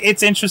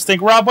 it's interesting.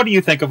 Rob, what do you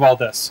think of all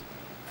this?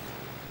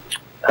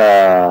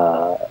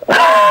 I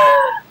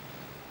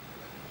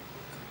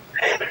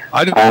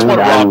just want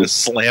Rob to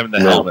slam the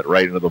helmet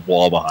right into the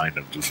wall behind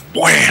him. Just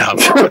wham!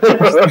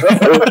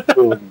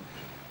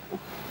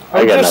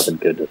 I got nothing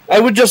good to say.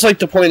 I would just like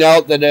to point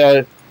out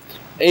that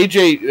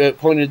AJ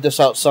pointed this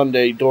out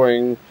Sunday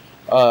during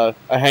a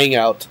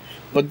hangout.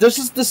 But this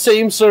is the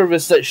same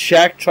service that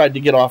Shaq tried to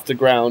get off the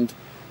ground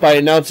by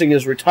announcing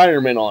his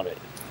retirement on it.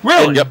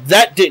 Really? And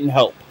that didn't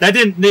help.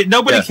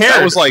 Nobody cared.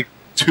 That was like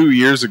 2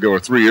 years ago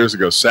or 3 years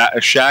ago.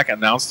 Shaq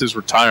announced his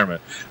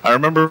retirement. I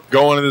remember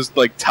going to this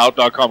like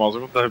tout.com. I was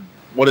like,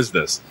 what is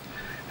this?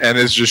 And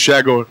it's just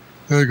Shaq going,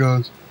 "Hey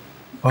guys,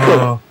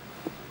 I'm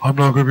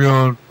not going to be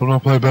on. I'm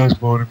not playing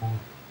basketball anymore.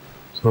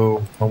 So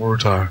I'm going to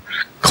retire."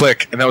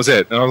 Click. And that was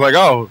it. And I was like,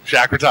 oh,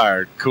 Shaq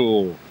retired.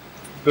 Cool.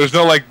 There's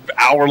no like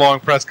hour-long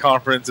press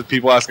conference of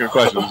people asking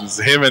questions. It was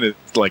just him in his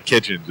like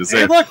kitchen. Just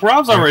hey, look,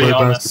 Rob's already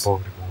on this.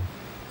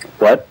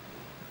 What?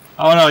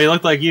 Oh no, he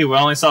looked like you.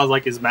 I only saw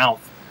like his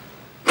mouth.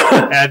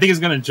 And I think he's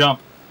gonna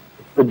jump.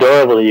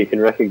 Adorably, you can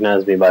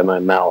recognize me by my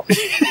mouth.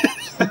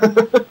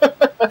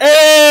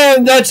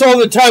 And that's all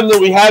the time that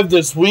we have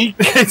this week.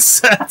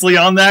 Exactly.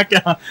 On that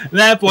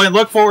point,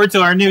 look forward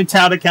to our new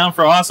tout account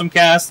for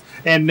AwesomeCast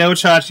and no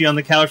Chachi on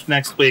the couch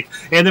next week.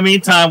 In the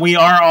meantime, we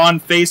are on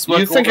Facebook.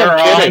 You think I'm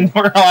kidding?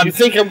 You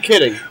think I'm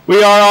kidding?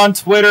 We are on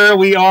Twitter.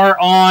 We are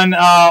on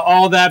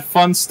all that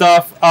fun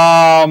stuff.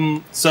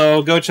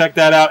 So go check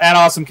that out at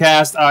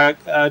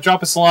AwesomeCast.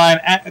 Drop us a line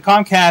at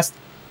Comcast.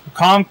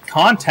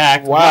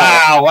 Contact.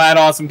 Wow. At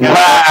AwesomeCast.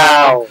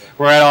 Wow.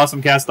 We're at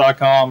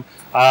AwesomeCast.com.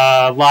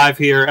 Live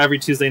here every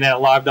Tuesday night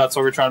at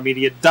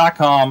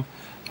live.sorgatronmedia.com,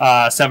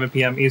 7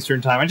 p.m.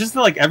 Eastern Time. I just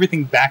did like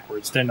everything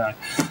backwards, didn't I?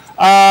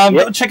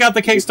 Yep. Check out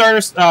the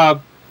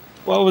Kickstarter.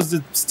 What was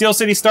it?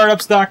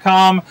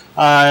 SteelCityStartups.com.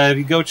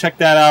 Go check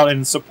that out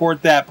and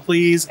support that,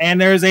 please.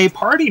 And there's a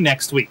party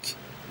next week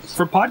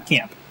for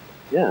PodCamp.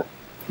 Yeah.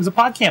 There's a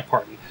PodCamp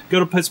party. Go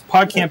to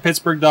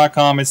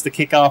podcamppittsburgh.com. It's the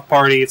kickoff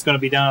party. It's going to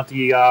be down at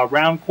the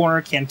Round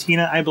Corner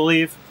Cantina, I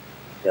believe.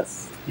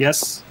 Yes.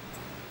 Yes?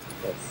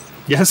 Yes.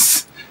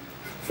 Yes?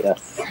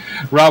 Yes.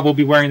 Rob will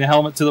be wearing the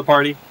helmet to the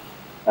party.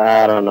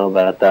 I don't know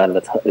about that.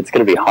 It's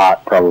going to be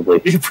hot,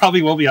 probably. It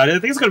probably will be. I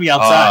think it's going to be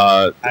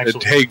outside.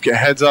 Hey,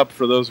 heads up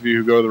for those of you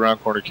who go to the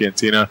Round Corner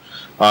Cantina.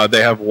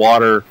 They have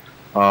water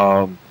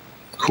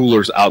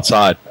coolers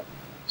outside.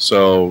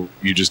 So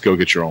you just go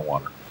get your own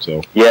water.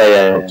 So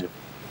Yeah.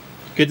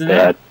 Good to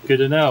know. Good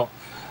to know.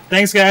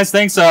 Thanks, guys.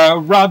 Thanks,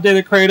 Rob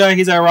Dedicrata.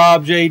 He's at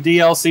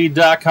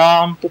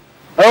robjdlc.com.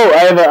 Oh, I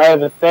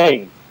have a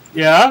thing.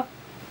 Yeah?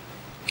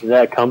 Is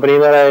that company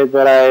that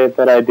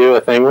I do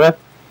a thing with?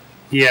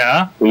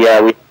 Yeah.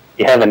 Yeah, we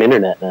have an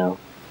internet now.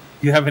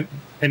 You have an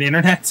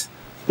internet?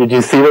 Did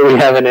you see that we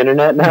have an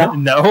internet now?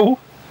 No.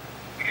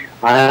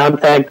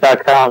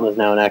 IonTank.com is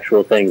now an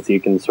actual thing, so you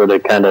can sort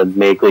of kind of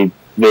vaguely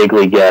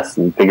guess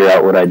and figure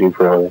out what I do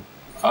for a living.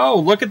 Oh,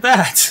 look at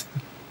that.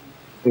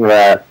 We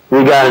got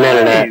an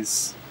internet.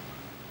 Nice.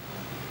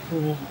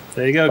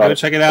 There you go. Go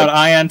check it out.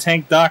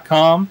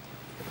 IonTank.com.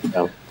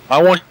 Yeah.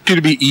 I want you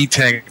to be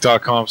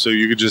etank.com so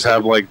you could just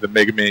have like the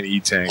Mega Man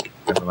E-Tank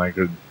and then I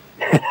could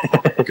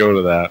go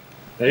to that.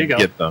 There you go.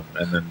 Get them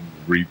and then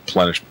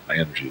replenish my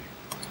energy.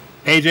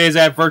 AJ's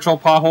at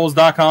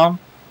virtualpotholes.com.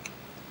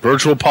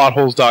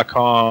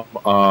 Virtualpotholes.com.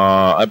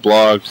 I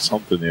blogged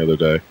something the other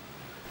day.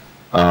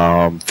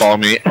 Follow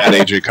me at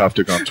AJ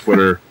Kuftic on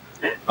Twitter,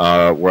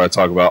 where I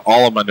talk about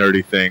all of my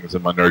nerdy things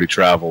and my nerdy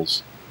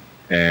travels.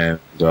 And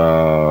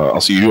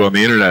I'll see you on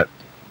the internet.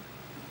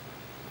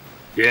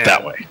 Yeah.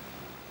 That way.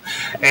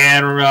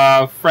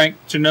 And Frank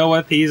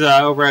Chenoweth, he's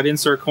over at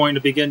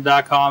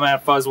insertcointobegin.com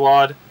at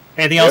Fuzzwad.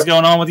 Anything else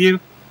going on with you?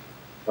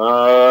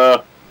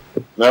 Nope,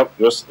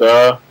 just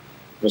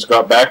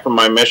got back from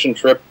my mission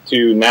trip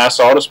to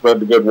Nassau to spread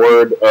the good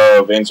word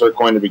of Insert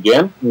Coin to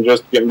Begin, and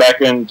just getting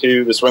back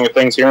into the swing of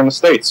things here in the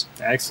States.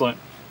 Excellent.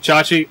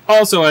 Chachi,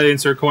 also at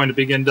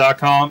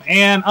insertcointobegin.com,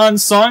 and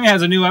Unsung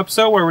has a new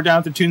episode where we're down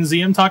at the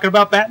Toonseum talking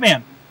about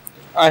Batman.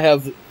 I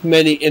have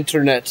many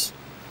internets.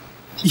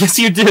 Yes,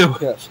 you do.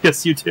 Yes.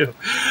 Yes, you do.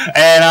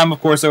 And I'm, of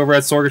course, over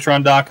at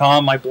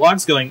Sorgatron.com. My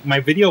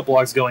video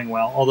blog's going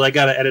well, although I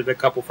got to edit a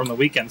couple from the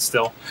weekend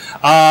still.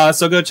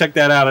 So go check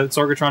that out at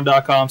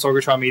Sorgatron.com,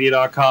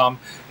 SorgatronMedia.com,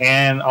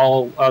 and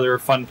all other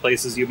fun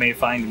places you may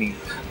find me.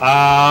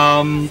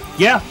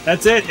 Yeah,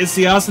 that's it. It's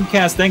the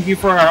AwesomeCast. Thank you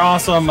for our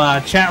awesome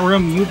chat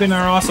room. You've been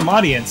our awesome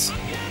audience.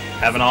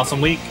 Have an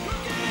awesome week.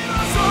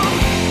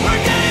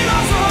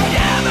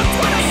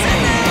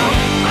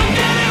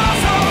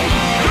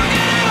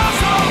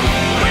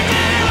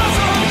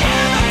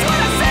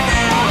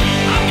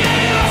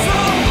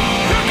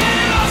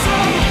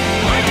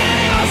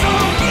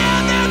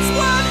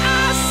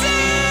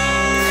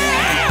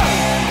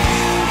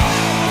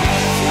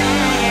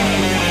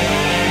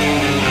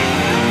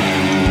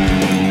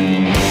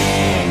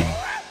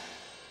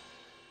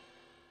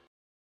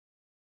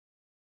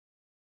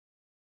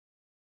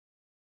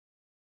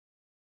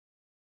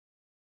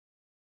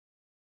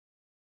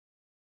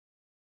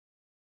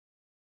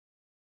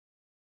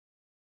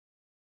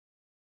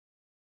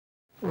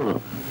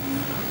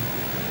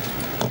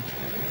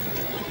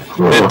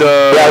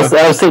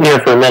 I was sitting here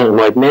for a minute. I'm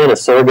like, man, is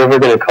Sorg ever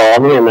going to call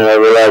me? And then I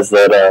realized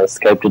that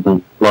Skype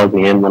didn't log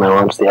me in when I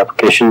launched the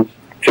application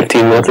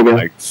 15 minutes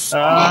ago.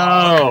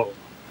 Oh.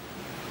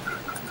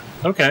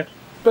 Okay.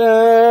 What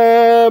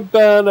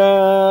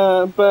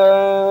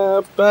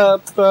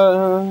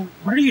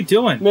are you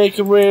doing?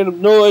 Making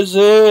random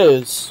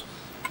noises.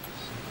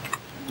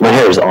 My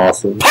hair is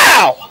awesome.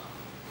 Pow!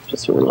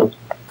 Just so you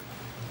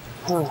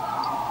know.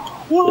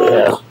 What?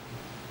 Yeah.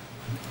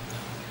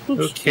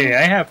 Okay,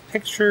 I have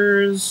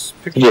pictures.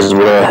 You just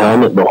wear a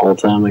helmet the whole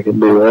time. I could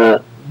do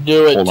that.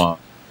 Do it. Hold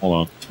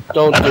on.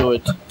 Don't do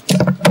it.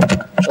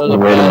 That's a Wait a bad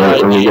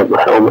minute, let me idea. get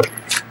my helmet.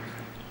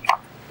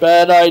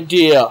 Bad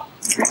idea.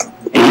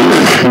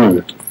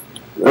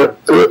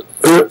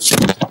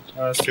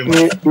 That's too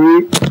much. A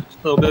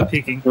little bit of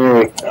peeking. A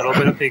little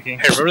bit of peeking.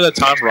 Hey, remember that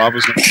time Rob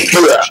was going to shit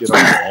on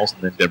the walls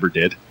and then never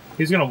did?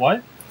 He's gonna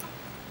what?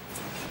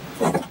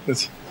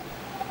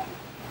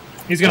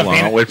 He's gonna Hold on,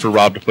 paint I'll wait for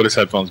Rob to put his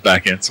headphones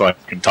back in so I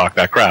can talk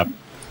that crap.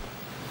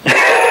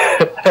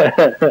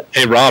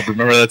 Hey, Rob,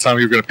 remember that time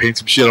you were going to paint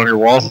some shit on your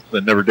walls and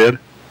then never did?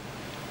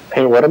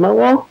 Paint what on my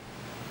wall?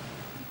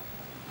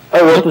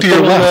 Oh, what, Look to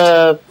your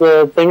left.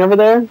 the thing over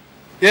there?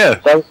 Yeah.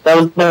 That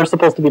was never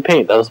supposed to be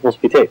paint. That was supposed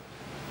to be tape.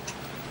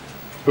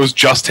 It was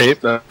just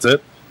tape, that's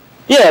it?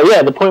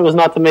 Yeah, the point was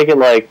not to make it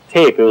like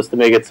tape. It was to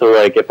make it so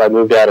like if I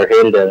moved out or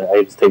hated it,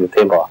 I just take the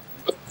tape off.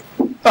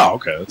 Oh,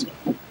 okay, that's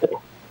fine.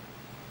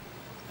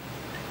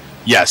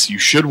 Yes, you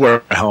should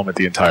wear a helmet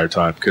the entire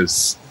time,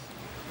 because...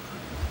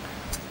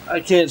 I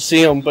can't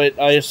see him, but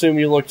I assume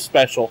you look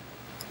special.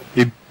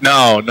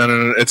 No.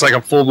 It's like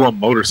a full-blown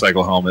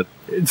motorcycle helmet.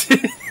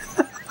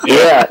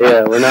 Yeah,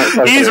 we're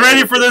not... He's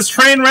ready for this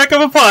train wreck of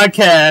a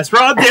podcast.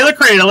 Rob Taylor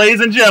Crater, ladies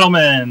and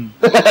gentlemen.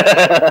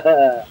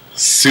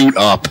 Suit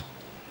up.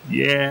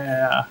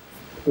 Yeah.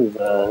 This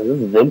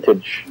is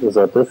vintage, is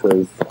what this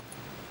is.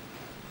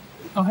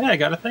 Oh, hey, I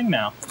got a thing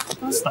now.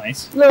 That's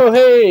nice. No,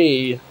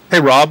 hey. Hey,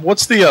 Rob,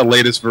 what's the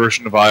latest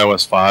version of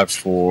iOS 5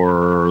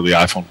 for the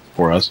iPhone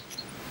 4S?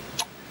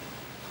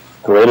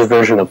 The latest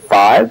version of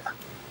 5?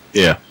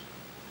 Yeah.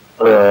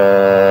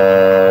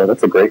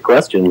 That's a great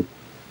question.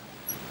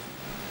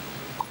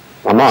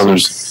 I'm on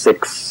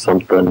 6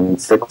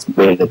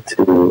 beta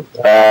 2.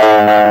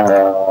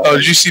 Oh,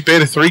 did you see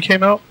beta 3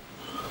 came out?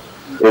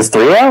 Is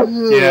 3 out?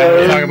 Yeah,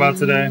 we're talking about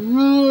today.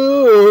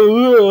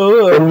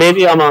 Then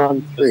maybe I'm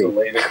on 3. The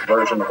latest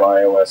version of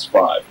iOS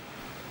 5.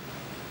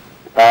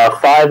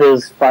 5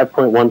 is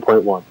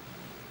 5.1.1.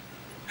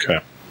 Okay.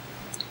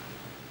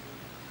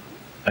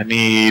 I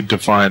need to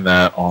find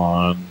that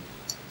on...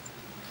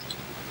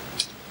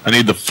 I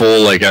need the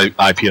full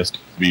IPS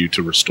view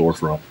to restore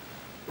from.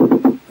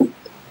 And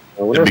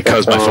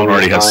because my phone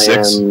already has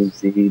 6,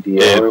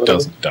 it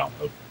doesn't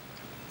download.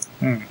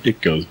 It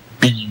goes...